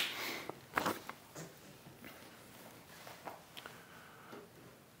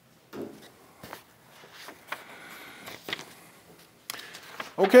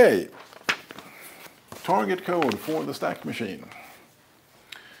 Okay, target code for the stack machine.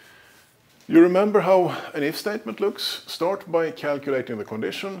 You remember how an if statement looks? Start by calculating the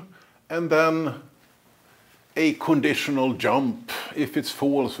condition, and then a conditional jump. If it's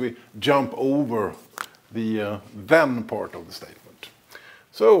false, we jump over the then part of the statement.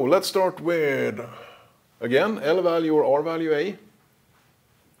 So let's start with, again, L value or R value A?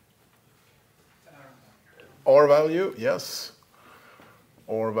 R value, yes.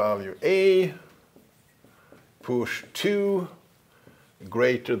 R value A, push 2,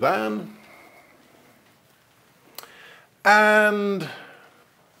 greater than, and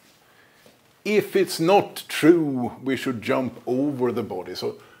if it's not true, we should jump over the body.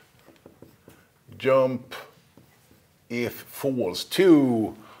 So jump if false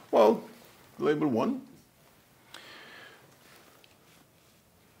to, well, label 1.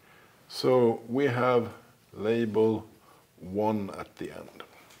 So we have label 1 at the end,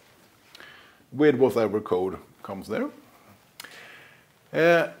 with whatever code comes there.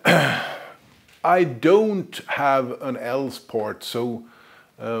 I don't have an else part, so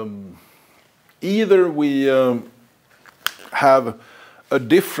either we have a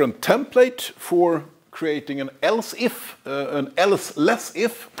different template for creating an else if, an else less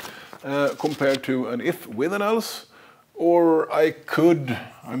if, compared to an if with an else, or I could,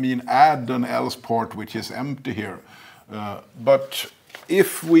 add an else part which is empty here. But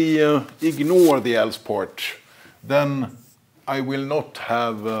if we ignore the else part, then I will not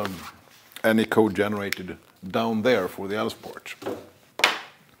have any code generated down there for the else part.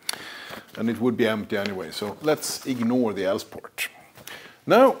 And it would be empty anyway, so let's ignore the else part.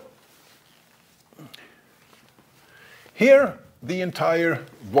 Now, here the entire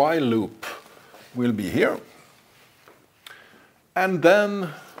while loop will be here. And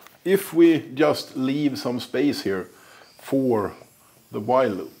then if we just leave some space here for the while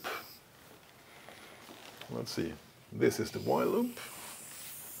loop, let's see, this is the while loop.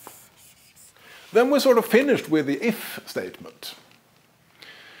 Then we're sort of finished with the if statement.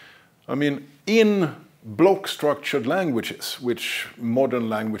 I mean, in block-structured languages, which modern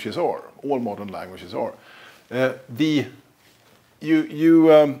languages are, all modern languages are,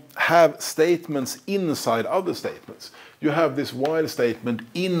 you have statements inside other statements. You have this while statement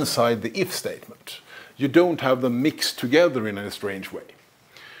inside the if statement. You don't have them mixed together in a strange way.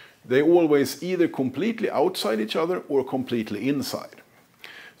 They always either completely outside each other or completely inside.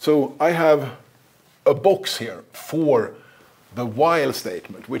 So I have a box here for the while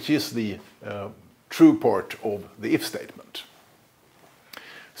statement, which is the true part of the if statement.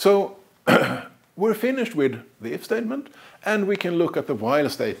 So we're finished with the if statement, and we can look at the while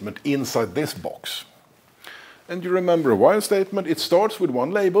statement inside this box. And you remember a while statement, it starts with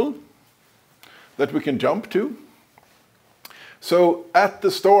one label that we can jump to. So at the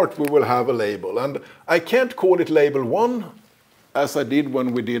start we will have a label, and I can't call it label 1 as I did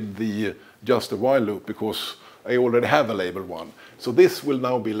when we did the just a while loop, because I already have a label 1. So this will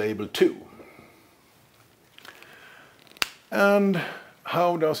now be label 2. And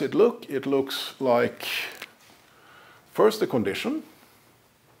how does it look? It looks like first the condition,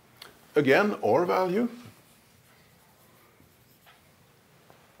 again R value,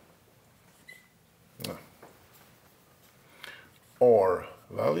 R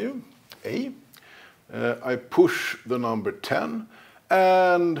value, A. I push the number 10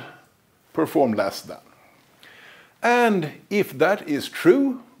 and perform less than. And if that is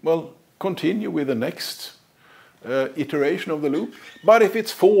true, well, continue with the next iteration of the loop. But if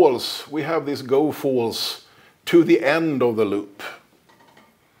it's false, we have this go false to the end of the loop.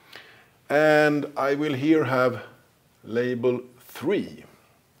 And I will here have label 3.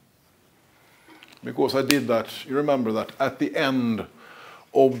 Because I did that, you remember that at the end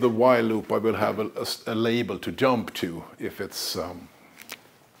of the while loop I will have a label to jump to if it's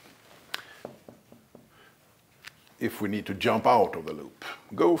if we need to jump out of the loop.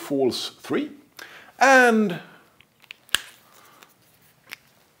 Go false 3. And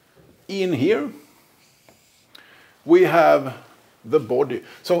in here we have the body.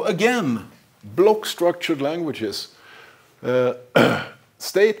 So again, block structured languages,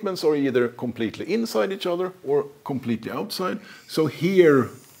 statements are either completely inside each other or completely outside. So here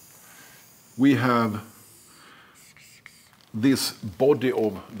we have this body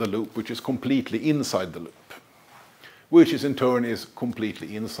of the loop, which is completely inside the loop, which is in turn is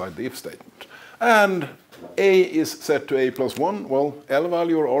completely inside the if statement. And A is set to A plus 1. Well, L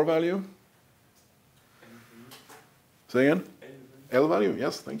value or R value? Say again? L value,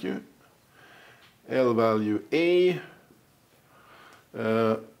 yes, thank you. L value A.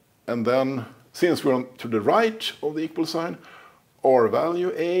 And then, since we're to the right of the equal sign, R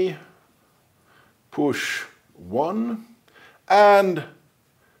value A, push 1, and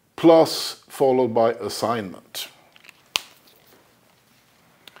plus followed by assignment.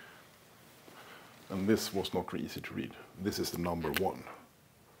 And this was not easy to read. This is the number 1.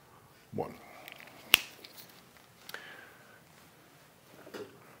 1.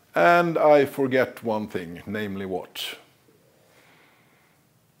 And I forget one thing, namely what?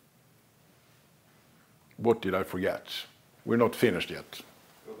 What did I forget? We're not finished yet.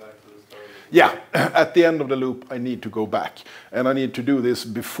 Go back to the start. Yeah, at the end of the loop I need to go back. And I need to do this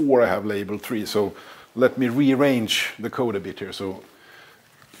before I have label 3. So let me rearrange the code a bit here so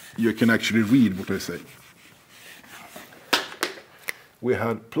you can actually read what I say. We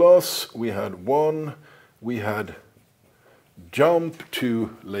had plus, we had 1, we had jump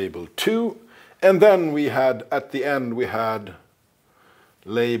to label 2, and then we had, at the end, we had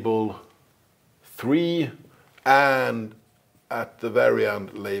label 3, and at the very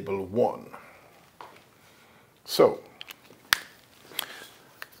end, label 1. So,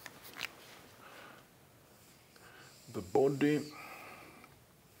 the body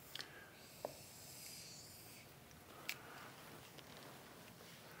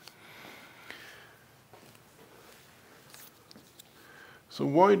so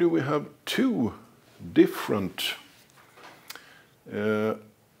why do we have two different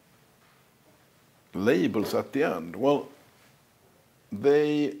labels at the end? Well,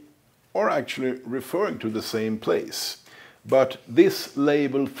 they are actually referring to the same place, but this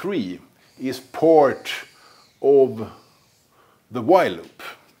label 3 is part of the while loop.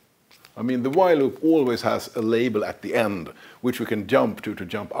 I mean, the while loop always has a label at the end, which we can jump to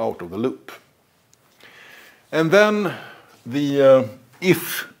jump out of the loop. And then the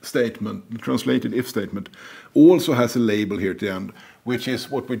if statement, the translated if statement, also has a label here at the end, which is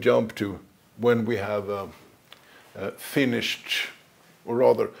what we jump to when we have finished, or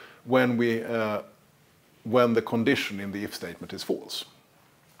rather, when we when the condition in the if statement is false.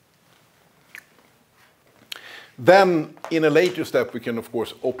 Then, in a later step, we can, of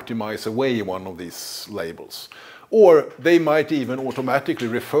course, optimize away one of these labels. Or they might even automatically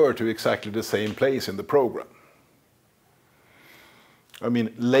refer to exactly the same place in the program. I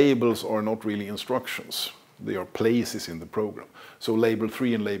mean, labels are not really instructions. They are places in the program. So label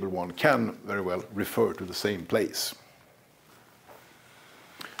 3 and label 1 can very well refer to the same place.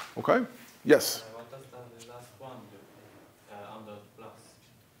 Okay? Yes? What does the last one do under plus?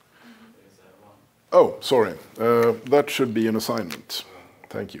 Is there one? Oh, sorry. That should be an assignment.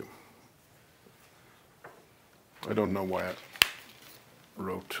 Thank you. I don't know why I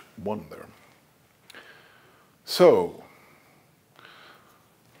wrote 1 there. So,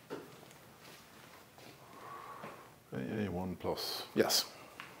 A1 plus, yes.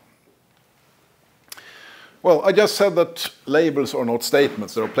 Well, I just said that labels are not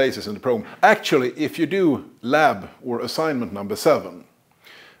statements, there are places in the program. Actually, if you do lab or assignment number 7,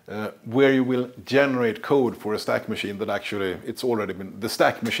 where you will generate code for a stack machine that actually, it's already been, the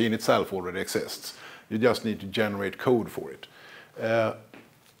stack machine itself already exists. You just need to generate code for it.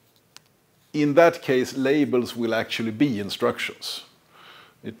 In that case, labels will actually be instructions.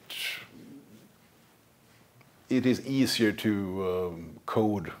 It is easier to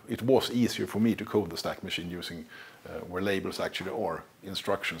code, it was easier for me to code the stack machine using where labels actually are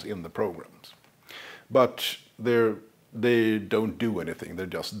instructions in the programs. But they don't do anything, they're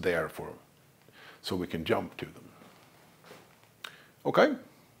just there so we can jump to them. Okay?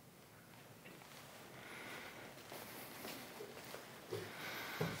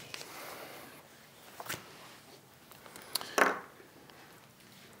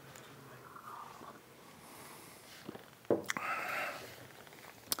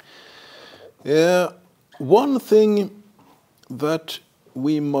 One thing that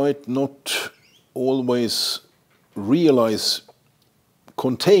we might not always realize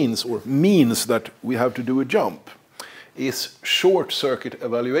contains or means that we have to do a jump is short circuit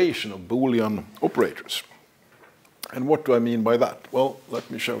evaluation of Boolean operators. And what do I mean by that? Well, let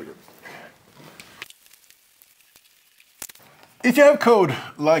me show you. If you have code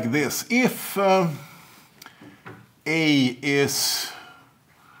like this, if A is...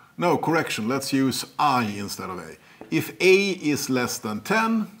 No, correction, let's use I instead of A. If A is less than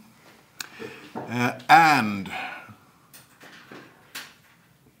 10, and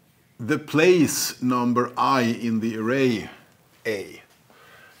the place number I in the array A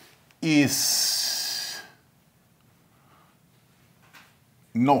is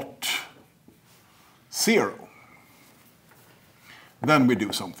not 0, then we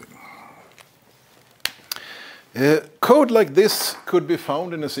do something. Code like this could be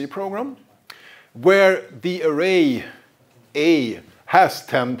found in a C program where the array A has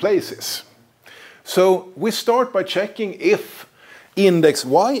 10 places. So we start by checking if index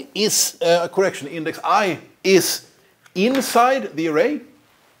Y is, index I is inside the array,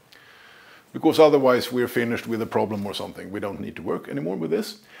 because otherwise we're finished with a problem or something. We don't need to work anymore with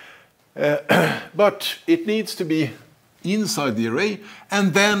this. But it needs to be inside the array,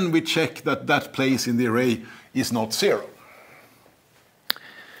 and then we check that that place in the array is not 0.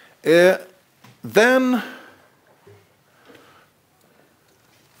 Then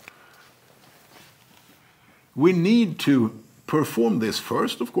we need to perform this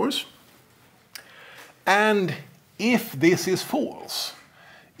first, of course. And if this is false,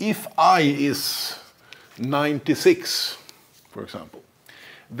 if I is 96, for example,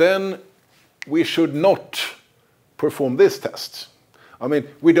 then we should not perform this test. I mean,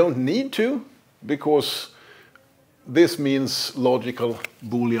 we don't need to, because this means logical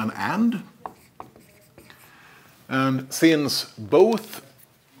Boolean AND. And since both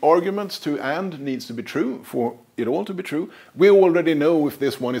arguments to AND needs to be true for it all to be true, we already know if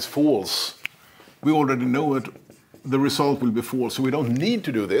this one is false. We already know that the result will be false, so we don't need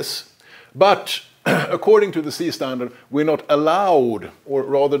to do this. But according to the C standard, we're not allowed, or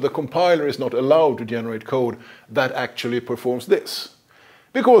rather the compiler is not allowed to generate code that actually performs this.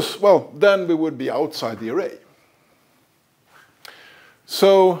 Because, well, then we would be outside the array.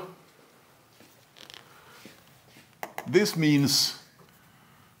 So this means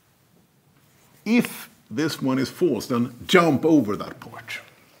if this one is false, then jump over that part.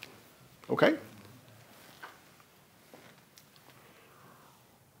 Okay?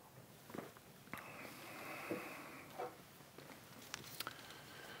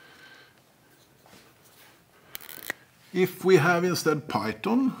 If we have instead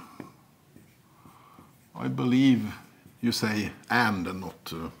Python, I believe you say and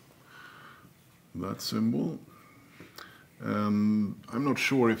not that symbol. And I'm not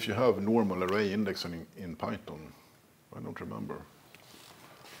sure if you have normal array indexing in Python. I don't remember.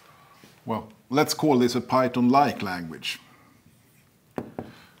 Well, let's call this a Python-like language.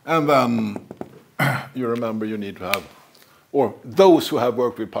 And then you remember you need to have, or those who have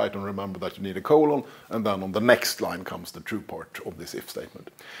worked with Python remember that you need a colon, and then on the next line comes the true part of this if statement.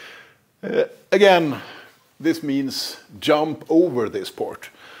 Again, this means jump over this part,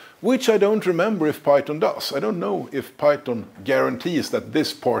 which I don't remember if Python does. I don't know if Python guarantees that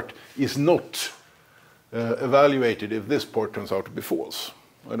this part is not evaluated if this part turns out to be false.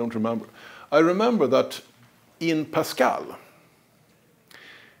 I don't remember. I remember that in Pascal,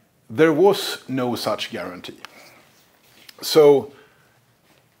 there was no such guarantee. So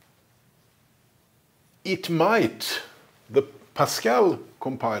it might, the Pascal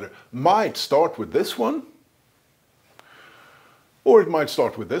compiler might start with this one, or it might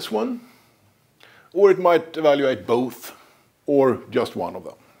start with this one, or it might evaluate both, or just one of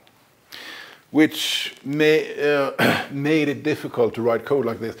them, which made it difficult to write code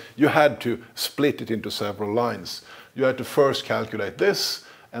like this. You had to split it into several lines. You had to first calculate this,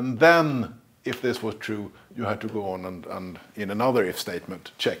 and then, if this was true, you had to go on and in another if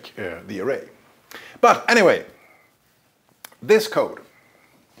statement, check the array. But anyway, this code,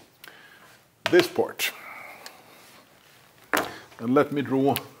 this part, and let me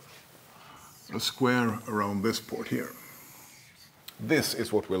draw a square around this part here. This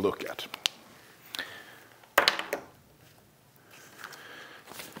is what we'll look at.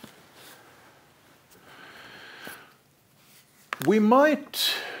 We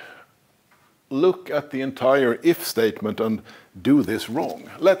might look at the entire if statement and do this wrong.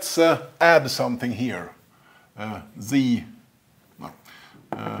 Let's add something here.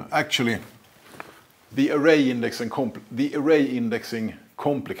 Actually, the array indexing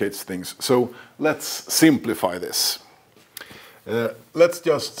complicates things. So let's simplify this. Let's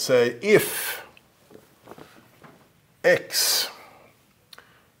just say if x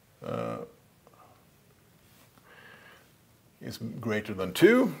is greater than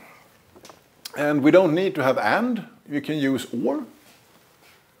 2, and we don't need to have and, you can use or.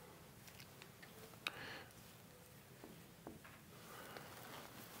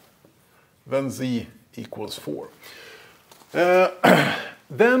 Then z equals 4.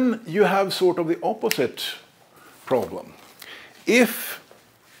 Then you have sort of the opposite problem. If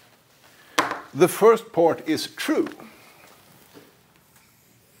the first part is true,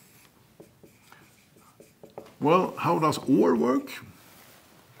 well, how does OR work?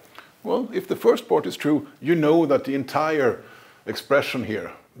 Well, if the first part is true, you know that the entire expression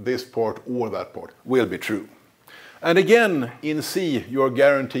here, this part or that part, will be true. And again, in C, you are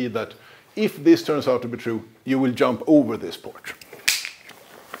guaranteed that if this turns out to be true, you will jump over this part.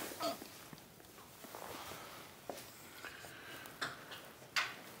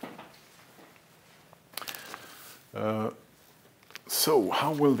 So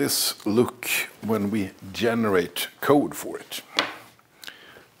how will this look when we generate code for it?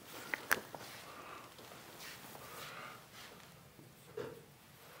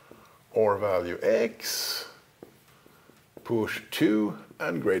 Or value x, push 2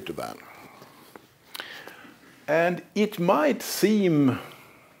 and greater than. And it might seem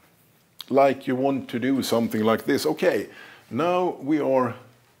like you want to do something like this. Okay, now we are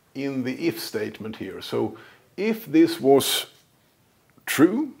in the if statement here. So if this was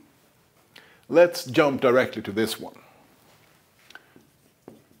true, let's jump directly to this one.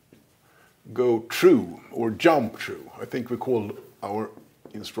 Go true or jump true. I think we called our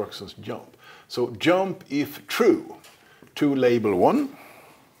instructions jump. So jump if true to label 1,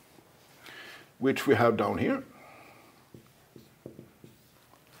 which we have down here.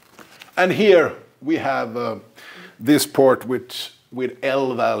 And here we have this part with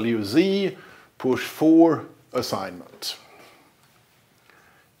L value z, push 4 assignment.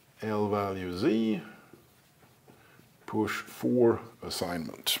 L value z, push 4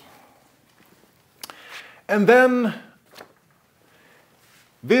 assignment. And then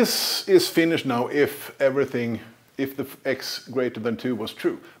this is finished now if the x greater than 2 was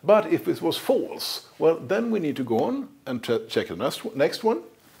true. But if it was false, well, then we need to go on and check the next one.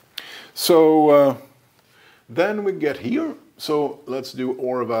 So then we get here. So let's do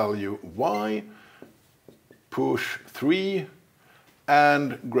or value y, push 3,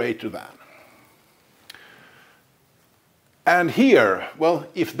 and greater than. And here, well,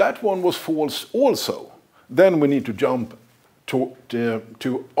 if that one was false also, then we need to jump to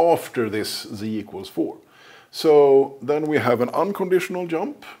after this z equals 4. So then we have an unconditional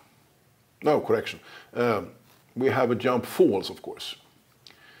jump. No, correction. We have a jump false, of course.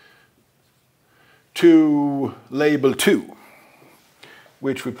 to label 2,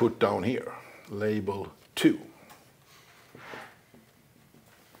 which we put down here, label 2.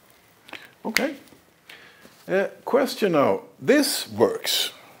 Okay. Question now. This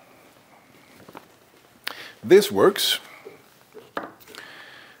works. This works.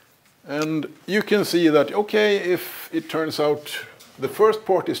 And you can see that, okay, if it turns out the first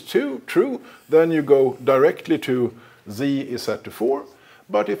part is true, then you go directly to z is set to 4.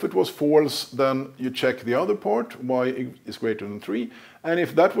 But if it was false, then you check the other part, y is greater than 3. And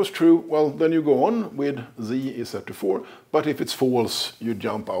if that was true, well, then you go on with z is set to 4. But if it's false, you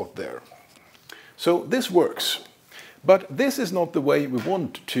jump out there. So this works. But this is not the way we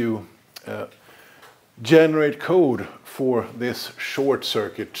want to generate code for this short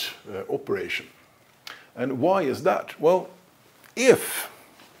circuit operation. And why is that? Well, if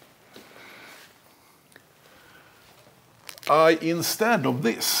I, instead of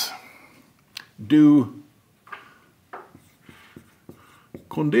this, do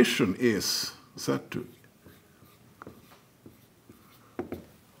condition is set to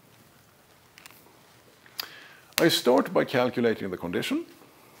I start by calculating the condition,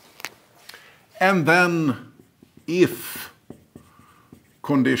 and then if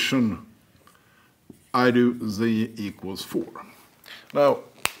condition I do z equals 4. Now,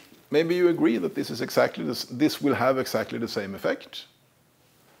 maybe you agree that this is exactly this will have exactly the same effect.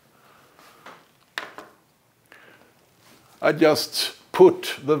 I just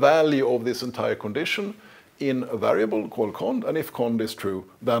put the value of this entire condition in a variable called cond, and if cond is true,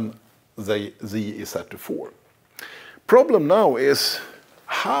 then z is set to 4. Problem now is,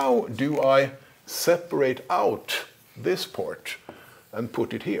 how do I separate out this part and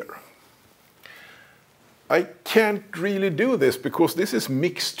put it here? I can't really do this because this is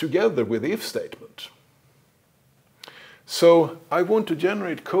mixed together with the if statement. So I want to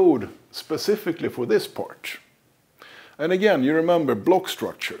generate code specifically for this part. And again, you remember block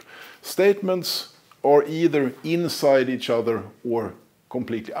structure. Statements are either inside each other or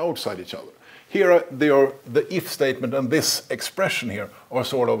completely outside each other. Here they are, the if statement and this expression here are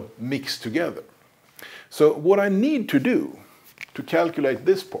sort of mixed together. So what I need to do to calculate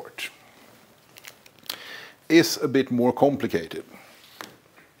this part is a bit more complicated.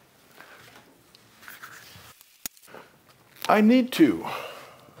 I need to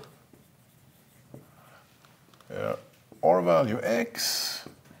r value x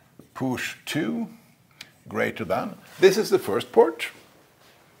push 2 greater than. This is the first part,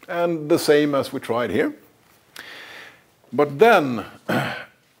 and the same as we tried here. But then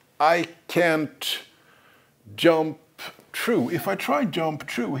I can't jump true. If I try jump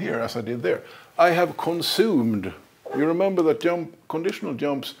true here, as I did there, I have consumed. You remember that conditional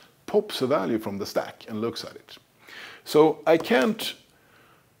jumps pops a value from the stack and looks at it. So I can't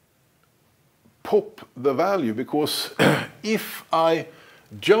pop the value because if I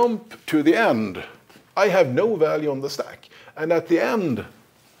jump to the end, I have no value on the stack. And at the end,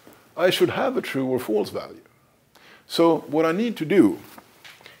 I should have a true or false value. So what I need to do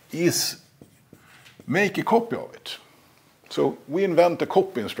is make a copy of it. So we invent a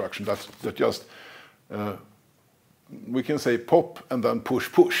copy instruction that just, we can say pop and then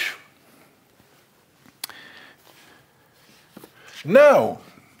push, push. Now,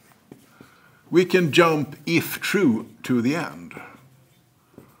 we can jump if true to the end.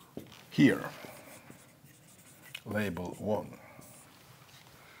 Here, label 1.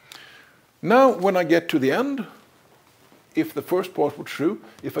 Now, when I get to the end, if the first part was true,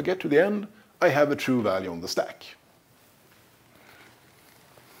 if I get to the end, I have a true value on the stack.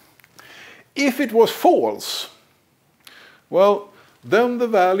 If it was false, well, then the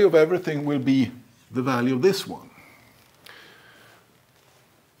value of everything will be the value of this one.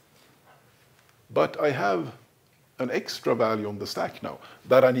 But I have an extra value on the stack now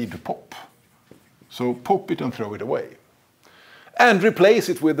that I need to pop. So pop it and throw it away. And replace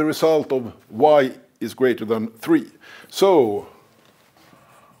it with the result of y is greater than 3. So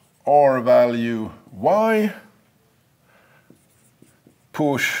r value y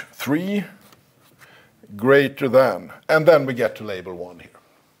push 3 greater than, and then we get to label 1 here.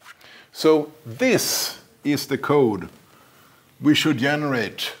 So this is the code we should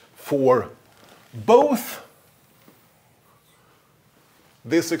generate for both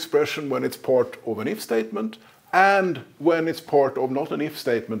this expression when it's part of an if statement and when it's part of not an if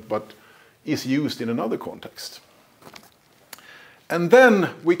statement but is used in another context. And then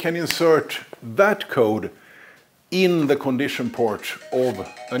we can insert that code in the condition part of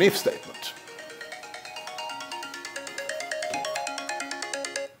an if statement.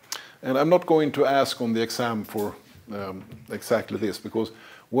 And I'm not going to ask on the exam for exactly this, because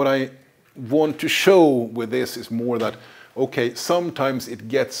what I want to show with this is more that, okay, sometimes it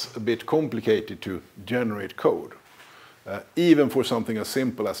gets a bit complicated to generate code, even for something as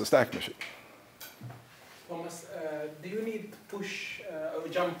simple as a stack machine. Thomas, do you need to push or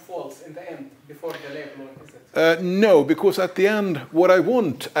jump false in the end before the label, or is it? No, because at the end, what I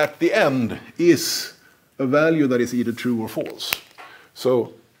want at the end is a value that is either true or false.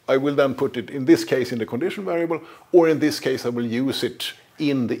 So I will then put it, in this case, in the condition variable, or in this case, I will use it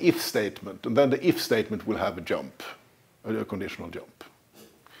in the if statement, and then the if statement will have a jump, a conditional jump.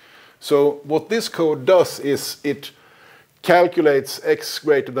 So what this code does is it calculates x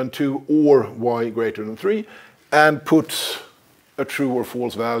greater than 2 or y greater than 3, and puts a true or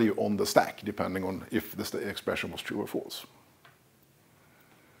false value on the stack, depending on if the expression was true or false.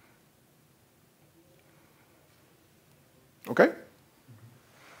 Okay?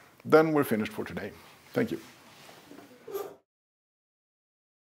 Then we're finished for today. Thank you.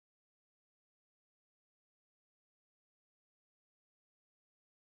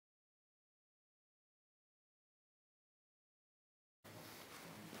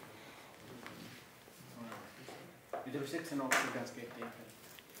 Översättningen också ganska enkel.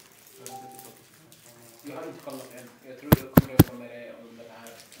 Jag har inte kollat än. Jag tror jag kommer att få med det under det här